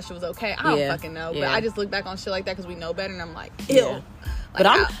 would have thought that shit was okay. I don't fucking know, but I just look back on shit like that because we know better, and I'm like, ew. But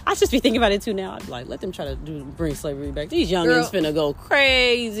I just be thinking about it too now. I'd be like, let them try to bring slavery back. These youngins finna go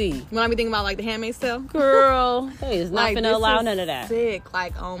crazy. When I be thinking about like the Handmaid's Tale, girl, they is not finna allow none of that. Sick,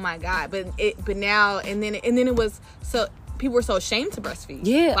 like, oh my God. But now and then it was so. People were so ashamed to breastfeed.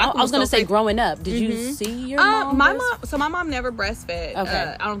 Yeah, I was gonna say, growing up, did you see your mom? My mom never breastfed.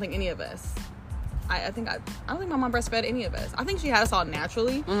 Okay, I don't think any of us. I don't think my mom breastfed any of us. I think she had us all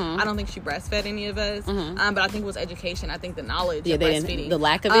naturally. I don't think she breastfed any of us. But I think it was education. I think the knowledge of breastfeeding, the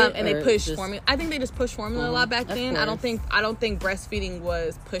lack of it, and they pushed formula. I think they just pushed formula a lot back then. I don't think breastfeeding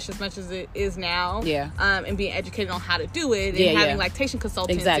was pushed as much as it is now. And being educated on how to do it, and having lactation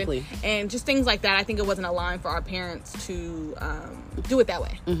consultants, and just things like that. I think it wasn't a line for our parents to do it that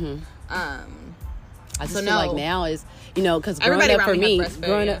way. I just feel like now is, you know, because growing Everybody up for around me, me has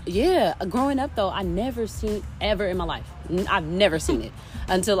breastfed, growing up though, I never seen ever in my life. I've never seen it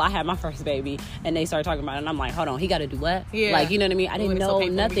until I had my first baby, and they started talking about it, and I'm like, hold on, he got to do what? Yeah. Like, you know what I mean? I didn't know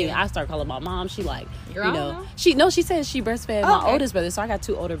nothing. I started calling my mom. She like, she says she breastfed my oldest brother. So I got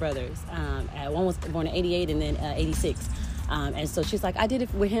 2 older brothers. One was born in 88 and then 86. And so she's like, I did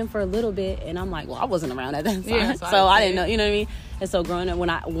it with him for a little bit, and I'm like, well, I wasn't around at that time, yeah, so I didn't know, you know what I mean? And so growing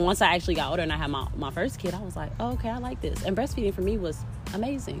up, once I actually got older and I had my first kid, I was like, oh, okay, I like this. And breastfeeding for me was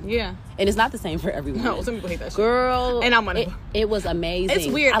amazing. Yeah, and it's not the same for everyone. No, some people hate that shit. Girl, and I'm it was amazing. It's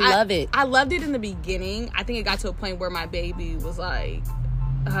weird. I love it. I loved it in the beginning. I think it got to a point where my baby was like,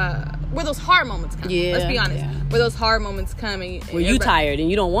 where those hard moments come. Yeah, let's be honest. Yeah. Where those hard moments come, and where you tired and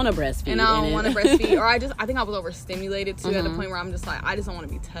you don't want to breastfeed, and I don't want to breastfeed, or I think I was overstimulated too at the point where I'm just like, I just don't want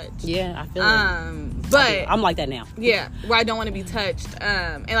to be touched. Yeah, I feel it. But I'm like that now. Yeah, where I don't want to be touched.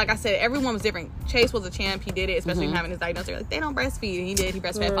 And like I said, everyone was different. Chase was a champ. He did it, especially having his diagnosis. Like, they don't breastfeed, and he did. He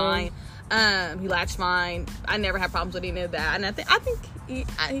breastfed fine. He latched fine. I never had problems with any of that. And I think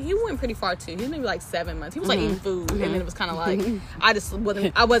he went pretty far too. He was maybe like 7 months. He was like eating food, and then it was kind of like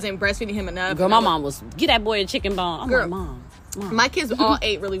I wasn't breastfeeding him enough. Girl, my mom was, get that boy a chicken bone. I'm like, mom. My kids all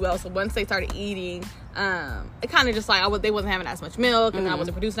ate really well, so once they started eating, it kind of just like they wasn't having as much milk, and I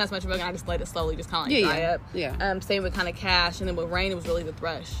wasn't producing as much milk, and I just let it slowly just kind of like dry up. Yeah. Same with kind of Cash, and then with Rain, it was really the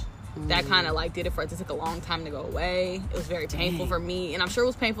thrush. That kind of like did it for it. It took a long time to go away. It was very painful for me, and I'm sure it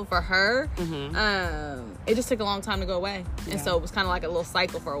was painful for her. It just took a long time to go away, and so it was kind of like a little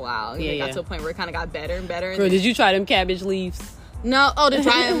cycle for a while. And it got to a point where it kind of got better and better. Girl, did you try them cabbage leaves? No. Oh, to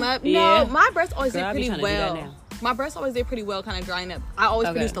dry them up? No, my breast always did pretty well. My breast always did pretty well, kind of drying up. I always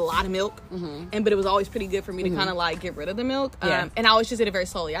produced a lot of milk, but it was always pretty good for me to kind of like get rid of the milk. And I always just did it very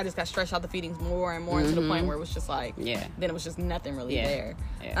slowly. I just got stretched out the feedings more and more to the point where it was just like, then it was just nothing really there.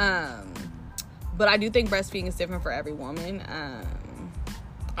 But I do think breastfeeding is different for every woman.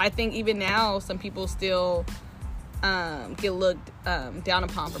 I think even now, some people still get looked down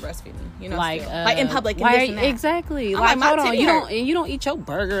upon for breastfeeding, you know, like in public and this and that. Exactly. Like hold on, you don't eat your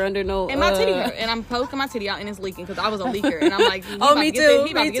burger under no. And my titty hurt, and I'm poking my titty out, and it's leaking because I was a leaker, and I'm like, me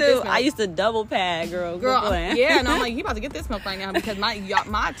too. I used to double pad, girl. Yeah, and I'm like, he about to get this milk right now because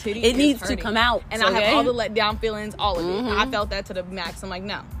my titty needs hurting. to come out, and I have all the let down feelings, all of it. I felt that to the max. I'm like,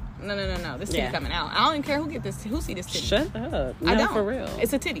 no. This titty coming out. I don't even care who see this titty. Shut up. I don't. For real.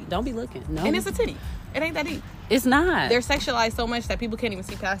 It's a titty. Don't be looking. No. And it's a titty. It ain't that deep. It's not. They're sexualized so much that people can't even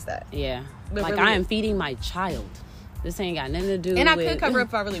see past that. Yeah. But like, really I am feeding my child. This ain't got nothing to do with... And I could cover up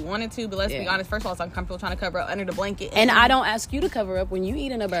if I really wanted to, but let's be honest. First of all, it's uncomfortable trying to cover up under the blanket. And I don't ask you to cover up when you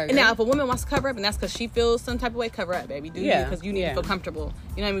eating a burger. And now, if a woman wants to cover up, and that's because she feels some type of way, cover up, baby. Do you? Because you need to feel comfortable.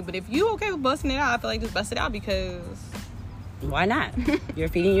 You know what I mean? But if you okay with busting it out, I feel like just bust it out because... Why not? You're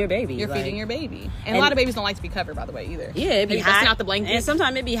feeding your baby. You're feeding your baby. And a lot of babies don't like to be covered, by the way, either. Yeah, it be hot. Busting out the blanket. And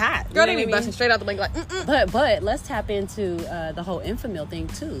sometimes it be hot. Girl, they be busting straight out the blanket like, But let's tap into the whole Enfamil thing,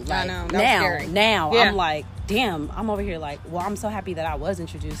 too. Like, I know. That was scary. Now, I'm like, damn, I'm over here like, well, I'm so happy that I was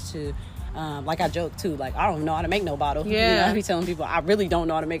introduced to, like I joke, too. Like, I don't know how to make no bottle. Yeah. You know, I be telling people, I really don't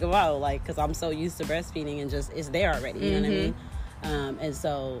know how to make a bottle. Like, because I'm so used to breastfeeding and just, it's there already. You know what I mean? And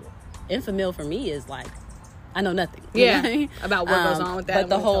so, Enfamil for me is like, I know nothing. About what goes on with that.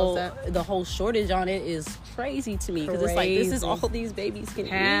 But the whole shortage on it is crazy to me because it's like this is all these babies can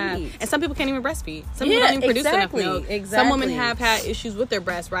eat. And some people can't even breastfeed. Some people don't even produce enough milk. Some women have had issues with their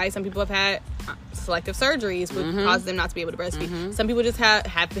breasts, right? Some people have had selective surgeries which cause them not to be able to breastfeed. Some people just have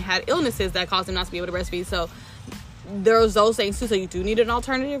had illnesses that cause them not to be able to breastfeed. So there's those things too. So you do need an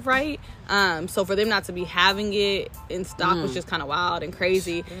alternative, right? So for them not to be having it in stock was just kind of wild and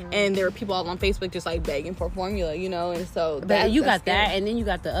crazy. And there were people all on Facebook just like begging for formula, you know. And so you got that, and then you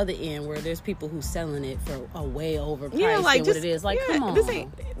got the other end where there's people who's selling it for a way overpriced than what it is. Like, come on,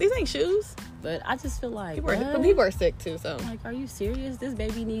 these ain't shoes. But I just feel like people are sick too. So like, are you serious? This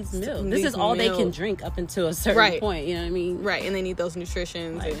baby needs milk. This is all they can drink up until a certain point. You know what I mean? Right, and they need those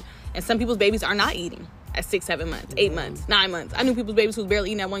nutritions. And some people's babies are not eating at 6, 7 months, 8 months, 9 months. I knew people's babies who was barely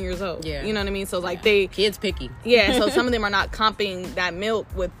eating at 1 year old. Yeah. You know what I mean? So like kids picky. Yeah. So some of them are not comping that milk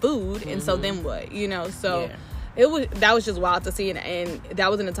with food. And so then what, you know? So that was just wild to see. And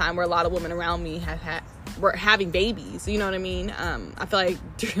that was in a time where a lot of women around me were having babies. You know what I mean? I feel like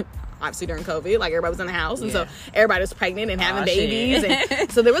obviously during COVID, like everybody was in the house. And so everybody was pregnant and having babies.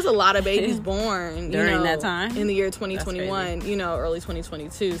 And so there was a lot of babies born during that time in the year 2021, you know, early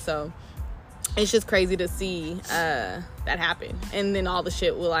 2022. So it's just crazy to see that happen. And then all the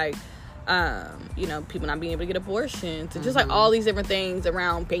shit with like, you know, people not being able to get abortions and just like all these different things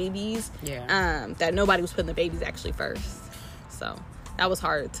around babies that nobody was putting the babies actually first. So that was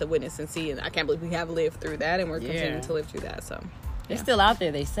hard to witness and see, and I can't believe we have lived through that, and we're continuing to live through that. So they're still out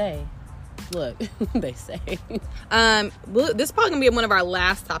there. They say, look, they say. This is probably gonna be one of our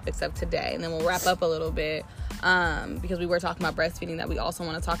last topics of today, and then we'll wrap up a little bit. Because we were talking about breastfeeding, that we also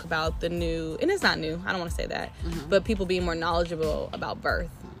want to talk about the new, and it's not new, I don't want to say that, but people being more knowledgeable about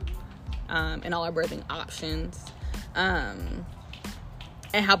birth, and all our birthing options,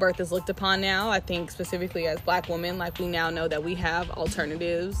 and how birth is looked upon now. I think specifically as Black women, like, we now know that we have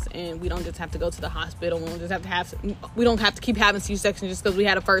alternatives, and we don't just have to go to the hospital. We don't have to keep having C-section just because we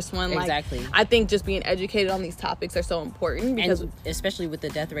had a first one. Exactly. Like, I think just being educated on these topics are so important, because and especially with the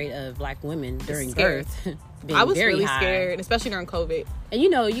death rate of Black women during birth. I was very really high. scared, especially during COVID. And you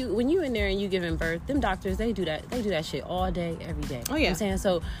know, when you in there and you giving birth, them doctors, they do that shit all day, every day. Oh yeah. You know what I'm saying?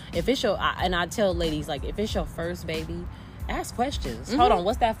 So if it's I tell ladies, like, if it's your first baby, ask questions. Hold on,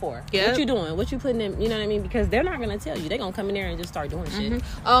 what's that for? Yep. What you doing? What you putting in? You know what I mean? Because they're not gonna tell you. They're gonna come in there and just start doing shit.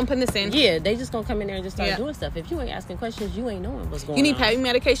 Oh, I'm putting this in. Yeah, they just gonna come in there and just start doing stuff. If you ain't asking questions, you ain't knowing what's going on. You need pain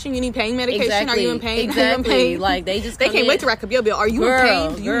medication? You need pain medication? Exactly. Are you in pain? Exactly. Are you in pain? Like, they can't wait to rack up your bill. Are you in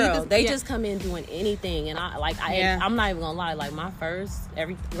pain? Do you need this? They just come in doing anything, and I'm not even gonna lie. Like, my first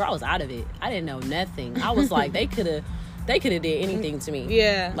I was out of it. I didn't know nothing. I was like, they could have did anything to me.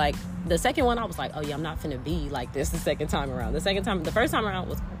 Yeah. Like, the second one, I was like, oh yeah, I'm not finna be like this the second time around. The first time around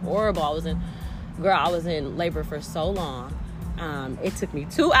was horrible. I was in labor for so long. It took me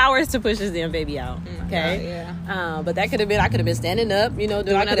 2 hours to push this damn baby out. Okay. Yeah. But that could have been, I could have been standing up, you know,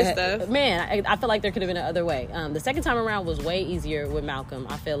 doing other stuff. Man, I feel like there could have been another way. The second time around was way easier with Malcolm.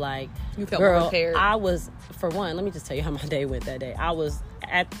 I feel like, you felt more prepared. I was, for one, let me just tell you how my day went that day.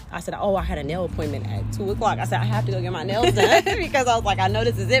 I said, I had a nail appointment at 2:00. I said, I have to go get my nails done because I was like, I know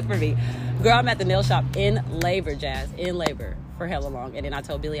this is it for me. Girl, I'm at the nail shop in labor, Jazz, in labor for hella long. And then I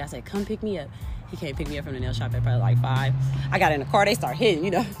told Billy, I said, come pick me up. He came pick me up from the nail shop at probably like 5. I got in the car, they start hitting,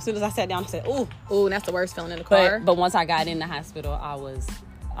 you know. As soon as I sat down, I said, ooh. Ooh, that's the worst feeling in the car. But once I got in the hospital, I was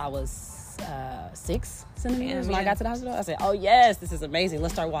 6 centimeters when I got to the hospital. I said, oh yes, this is amazing.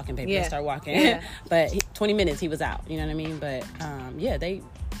 Let's start walking, baby. Let's start walking. Yeah. But 20 minutes, he was out. You know what I mean? But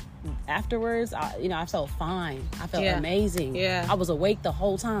afterwards, I felt fine. I felt amazing. Yeah. I was awake the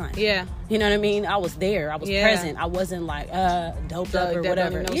whole time. Yeah. You know what I mean? I was there. I was present. I wasn't like doped up or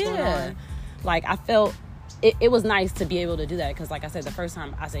whatever. Yeah. Like, I felt it was nice to be able to do that, because like I said, the first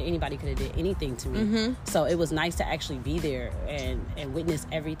time I said anybody could have did anything to me. So it was nice to actually be there and witness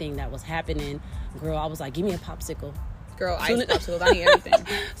everything that was happening. Girl, I was like, give me a popsicle. Girl, ice popsicles. I need everything.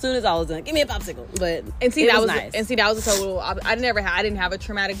 As soon as I was done, give me a popsicle. But that was nice. And see, that was a total. I didn't have a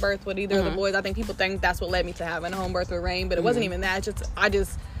traumatic birth with either of the boys. I think people think that's what led me to having a home birth with Rain, but it wasn't even that. I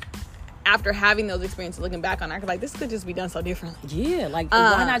just after having those experiences, looking back on it, I was like, this could just be done so differently. Yeah, like,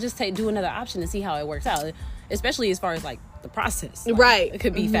 why not just do another option and see how it works out, especially as far as like the process. Like, right, it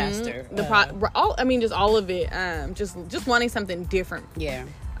could be faster. Just all of it. Just wanting something different. Yeah.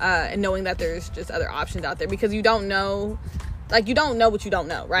 And knowing that there's just other options out there, because you don't know what you don't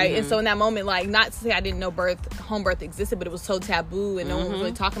know, right? And so in that moment, like, not to say I didn't know home birth existed, but it was so taboo and no one was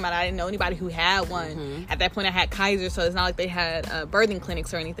really talking about it. I didn't know anybody who had one. At that point, I had Kaiser, so it's not like they had birthing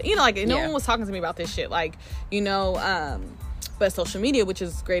clinics or anything. You know, like, no one was talking to me about this shit. Like, you know, but social media, which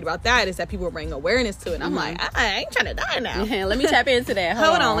is great about that, is that people are bringing awareness to it. And I'm like, I ain't trying to die now. Let me tap into that.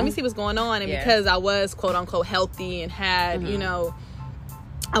 Hold on, let me see what's going on. And because I was quote unquote healthy and had, you know,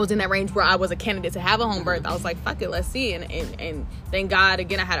 I was in that range where I was a candidate to have a home birth, I was like, fuck it, let's see. And thank God,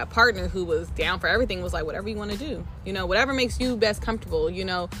 again, I had a partner who was down for everything, was like, whatever you want to do, you know, whatever makes you best comfortable, you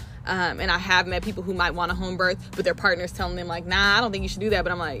know. And I have met people who might want a home birth, but their partner's telling them like, nah, I don't think you should do that.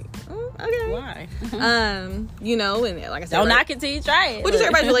 But I'm like, okay. Why? You know, and like I said, don't knock it till you try it. Which is,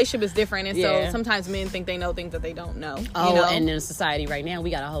 everybody's relationship is different, and so sometimes men think they know things that they don't know. Oh, you know? And in society right now, we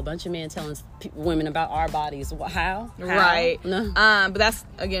got a whole bunch of men telling women about our bodies. How? Right. No. But that's,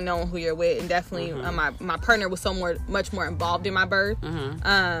 again, knowing who you're with, and definitely my partner was much more involved in my birth.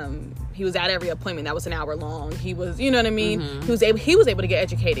 He was at every appointment that was an hour long. He was, you know what I mean? He was able to get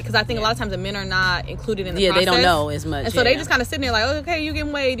educated, because I think a lot of times the men are not included in the process. They don't know as much. And so they just kind of sitting there like, okay, you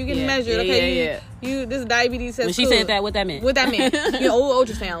getting weighed, you getting measured, okay, you this is diabetes. When she said that, what that meant? You know,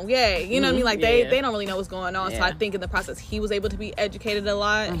 ultrasound, you know what I mean? Like they don't really know what's going on. So I think in the process, he was able to be educated a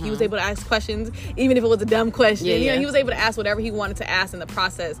lot. He was able to ask questions, even if it was a dumb question. You know, he was able to ask whatever he wanted to ask in the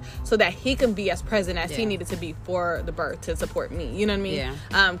process, so that he can be as present as he needed to be for the birth to support me. You know what I mean?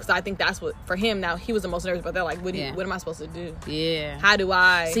 Because I think that's what, for him, now he was the most nervous, but they're like, what am I supposed to do? How do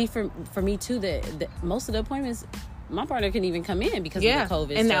I see? For me too, the most of the appointments, my partner couldn't even come in because of the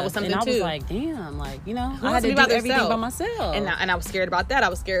COVID and stuff. that was something and I too. was like, damn, like, you know, Who I wants had to to be do by everything themselves? by myself. And I was scared about that. I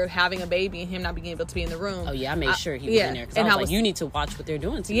was scared of having a baby and him not being able to be in the room. Oh yeah, I made sure he was in there because I was like, you need to watch what they're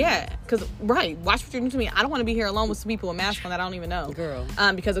doing to you. Yeah, because watch what you're doing to me. I don't want to be here alone with some people with masks on that I don't even know. Girl.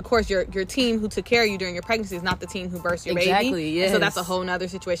 Because of course your team who took care of you during your pregnancy is not the team who birthed your baby. Exactly. Yes. And so that's a whole nother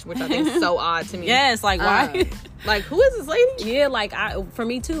situation, which I think is so odd to me. Yes, like why? Like, who is this lady? Yeah, like for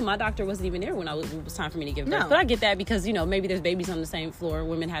me too, my doctor wasn't even there when it was time for me to give birth. No. But I get that because, you know, maybe there's babies on the same floor,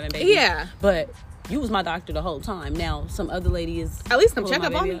 women having babies. Yeah. But you was my doctor the whole time. Now some other lady is at least come pulling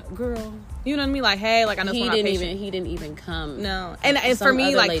check my up on baby me. out. Girl. You know what I mean? Like, hey, like I know He didn't even come. No. And for Some me,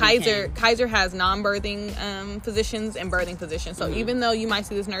 other like lady Kaiser has non-birthing physicians and birthing physicians. So even though you might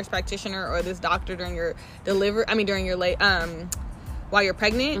see this nurse practitioner or this doctor during your during your late while you're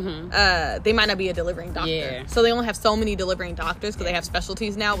pregnant, they might not be a delivering doctor. Yeah. So they only have so many delivering doctors because they have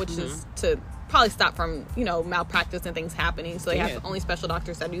specialties now, which is to probably stop from, you know, malpractice and things happening. So they have only special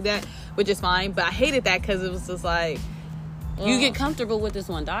doctors that do that, which is fine. But I hated that because it was just like, you get comfortable with this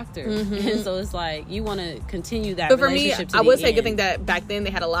one doctor, and so it's like you want to continue that. But for me, relationship to I the would say end. good thing that back then they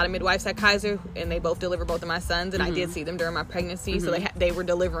had a lot of midwives at Kaiser, and they both delivered both of my sons, and I did see them during my pregnancy. So they were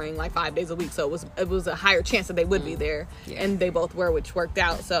delivering like 5 days a week, so it was a higher chance that they would be there, and they both were, which worked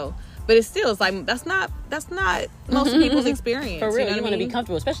out. So, but it's like that's not most people's experience. For real, you, know you what want I to be mean?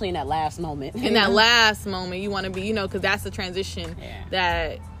 comfortable, especially in that last moment. In that last moment, you want to be, you know, because that's the transition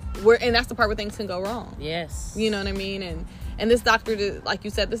that and that's the part where things can go wrong. Yes, you know what I mean, and this doctor, like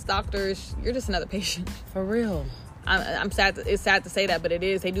you said, you're just another patient. For real. I'm sad. It's sad to say that, but it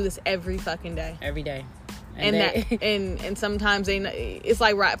is. They do this every fucking day. Every day. And sometimes it's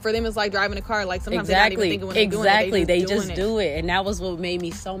like for them it's like driving a car. Like sometimes they're not even thinking when they're doing it. They just do it. And that was what made me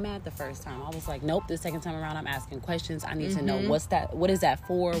so mad the first time. I was like, nope, the second time around I'm asking questions. I need to know what is that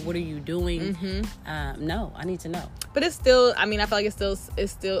for? What are you doing? No, I need to know. But it's still, I mean, I feel like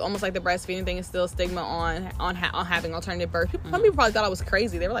it's still almost like the breastfeeding thing is still stigma on having alternative birth. Some people probably thought I was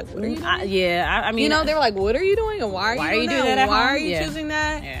crazy. They were like, what are you doing? I mean, you know, they were like, what are you doing? And why are you doing that? Why are you choosing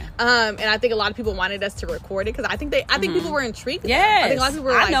that? Yeah. And I think a lot of people wanted us to record it because I think people were intrigued. Yes. I think a lot of people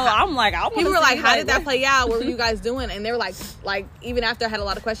were like, people were like, how did that play out? What were you guys doing? And they were like even after I had a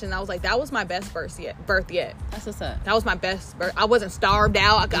lot of questions, I was like, that was my best birth yet. That's what's up. That was my best birth. I wasn't starved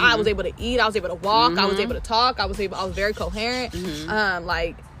out. I was able to eat. I was able to walk. I was able to talk. I was very coherent.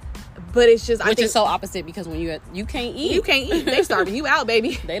 But it's just, which is so opposite because when you can't eat. You can't eat. They starving you out,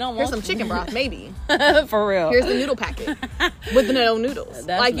 baby. They don't Here's want some chicken broth, maybe. For real. Here's the noodle packet with the no noodles.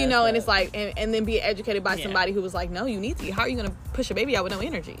 That's like, you know, and up. it's like, and then be educated by somebody who was like, no, you need to eat. How are you going to push a baby out with no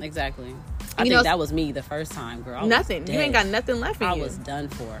energy? Exactly. I think that was me the first time, girl. Nothing. You ain't got nothing left in you. I was done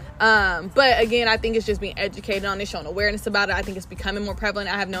for. But again, I think it's just being educated on it, showing awareness about it. I think it's becoming more prevalent.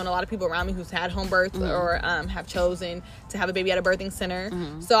 I have known a lot of people around me who's had home births or have chosen to have a baby at a birthing center.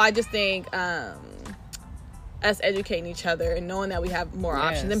 So I just think us educating each other and knowing that we have more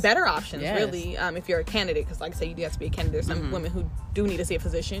options and better options, really, if you're a candidate. Because like I say, you do have to be a candidate. There's some women who do need to see a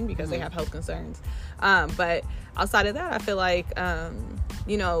physician because they have health concerns. But outside of that, I feel like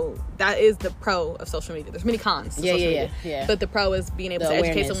you know, that is the pro of social media. There's many cons to social media. But the pro is being able to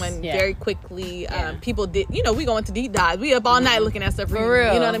educate someone very quickly. People did, you know, we go into deep dives. We up all night looking at stuff for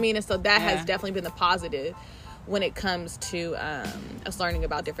real. You know what I mean? And so that has definitely been the positive when it comes to us learning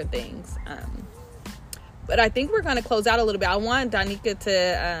about different things. But I think we're going to close out a little bit. I want Donnecka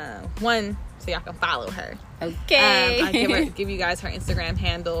to so y'all can follow her. Okay. I give you guys her Instagram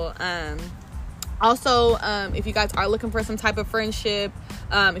handle. Also, if you guys are looking for some type of friendship,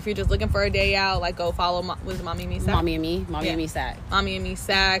 if you're just looking for a day out, like go follow Mommy and Me Sack. Mommy and Me Sack. Mommy and Me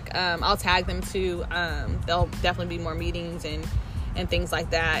Sack. I'll tag them too. There'll definitely be more meetings and things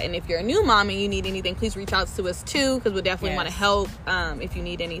like that. And if you're a new mom and you need anything, please reach out to us too, because we'll definitely want to help if you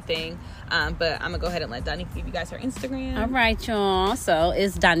need anything. But I'm gonna go ahead and let Donnecka give you guys her Instagram. All right, y'all. So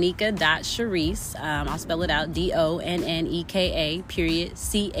it's Donnecka.Charise. I'll spell it out: Donneka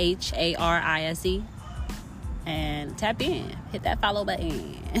 _Charise. And tap in, hit that follow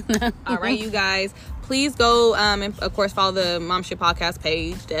button. All right, you guys, please go and of course follow the Mom Shit Podcast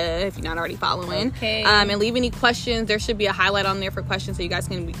page if you're not already following. Okay. And leave any questions. There should be a highlight on there for questions so you guys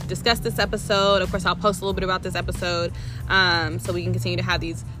can discuss this episode. Of course, I'll post a little bit about this episode so we can continue to have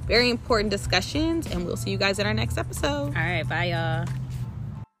these very important discussions, and we'll see you guys in our next episode. All right, bye y'all.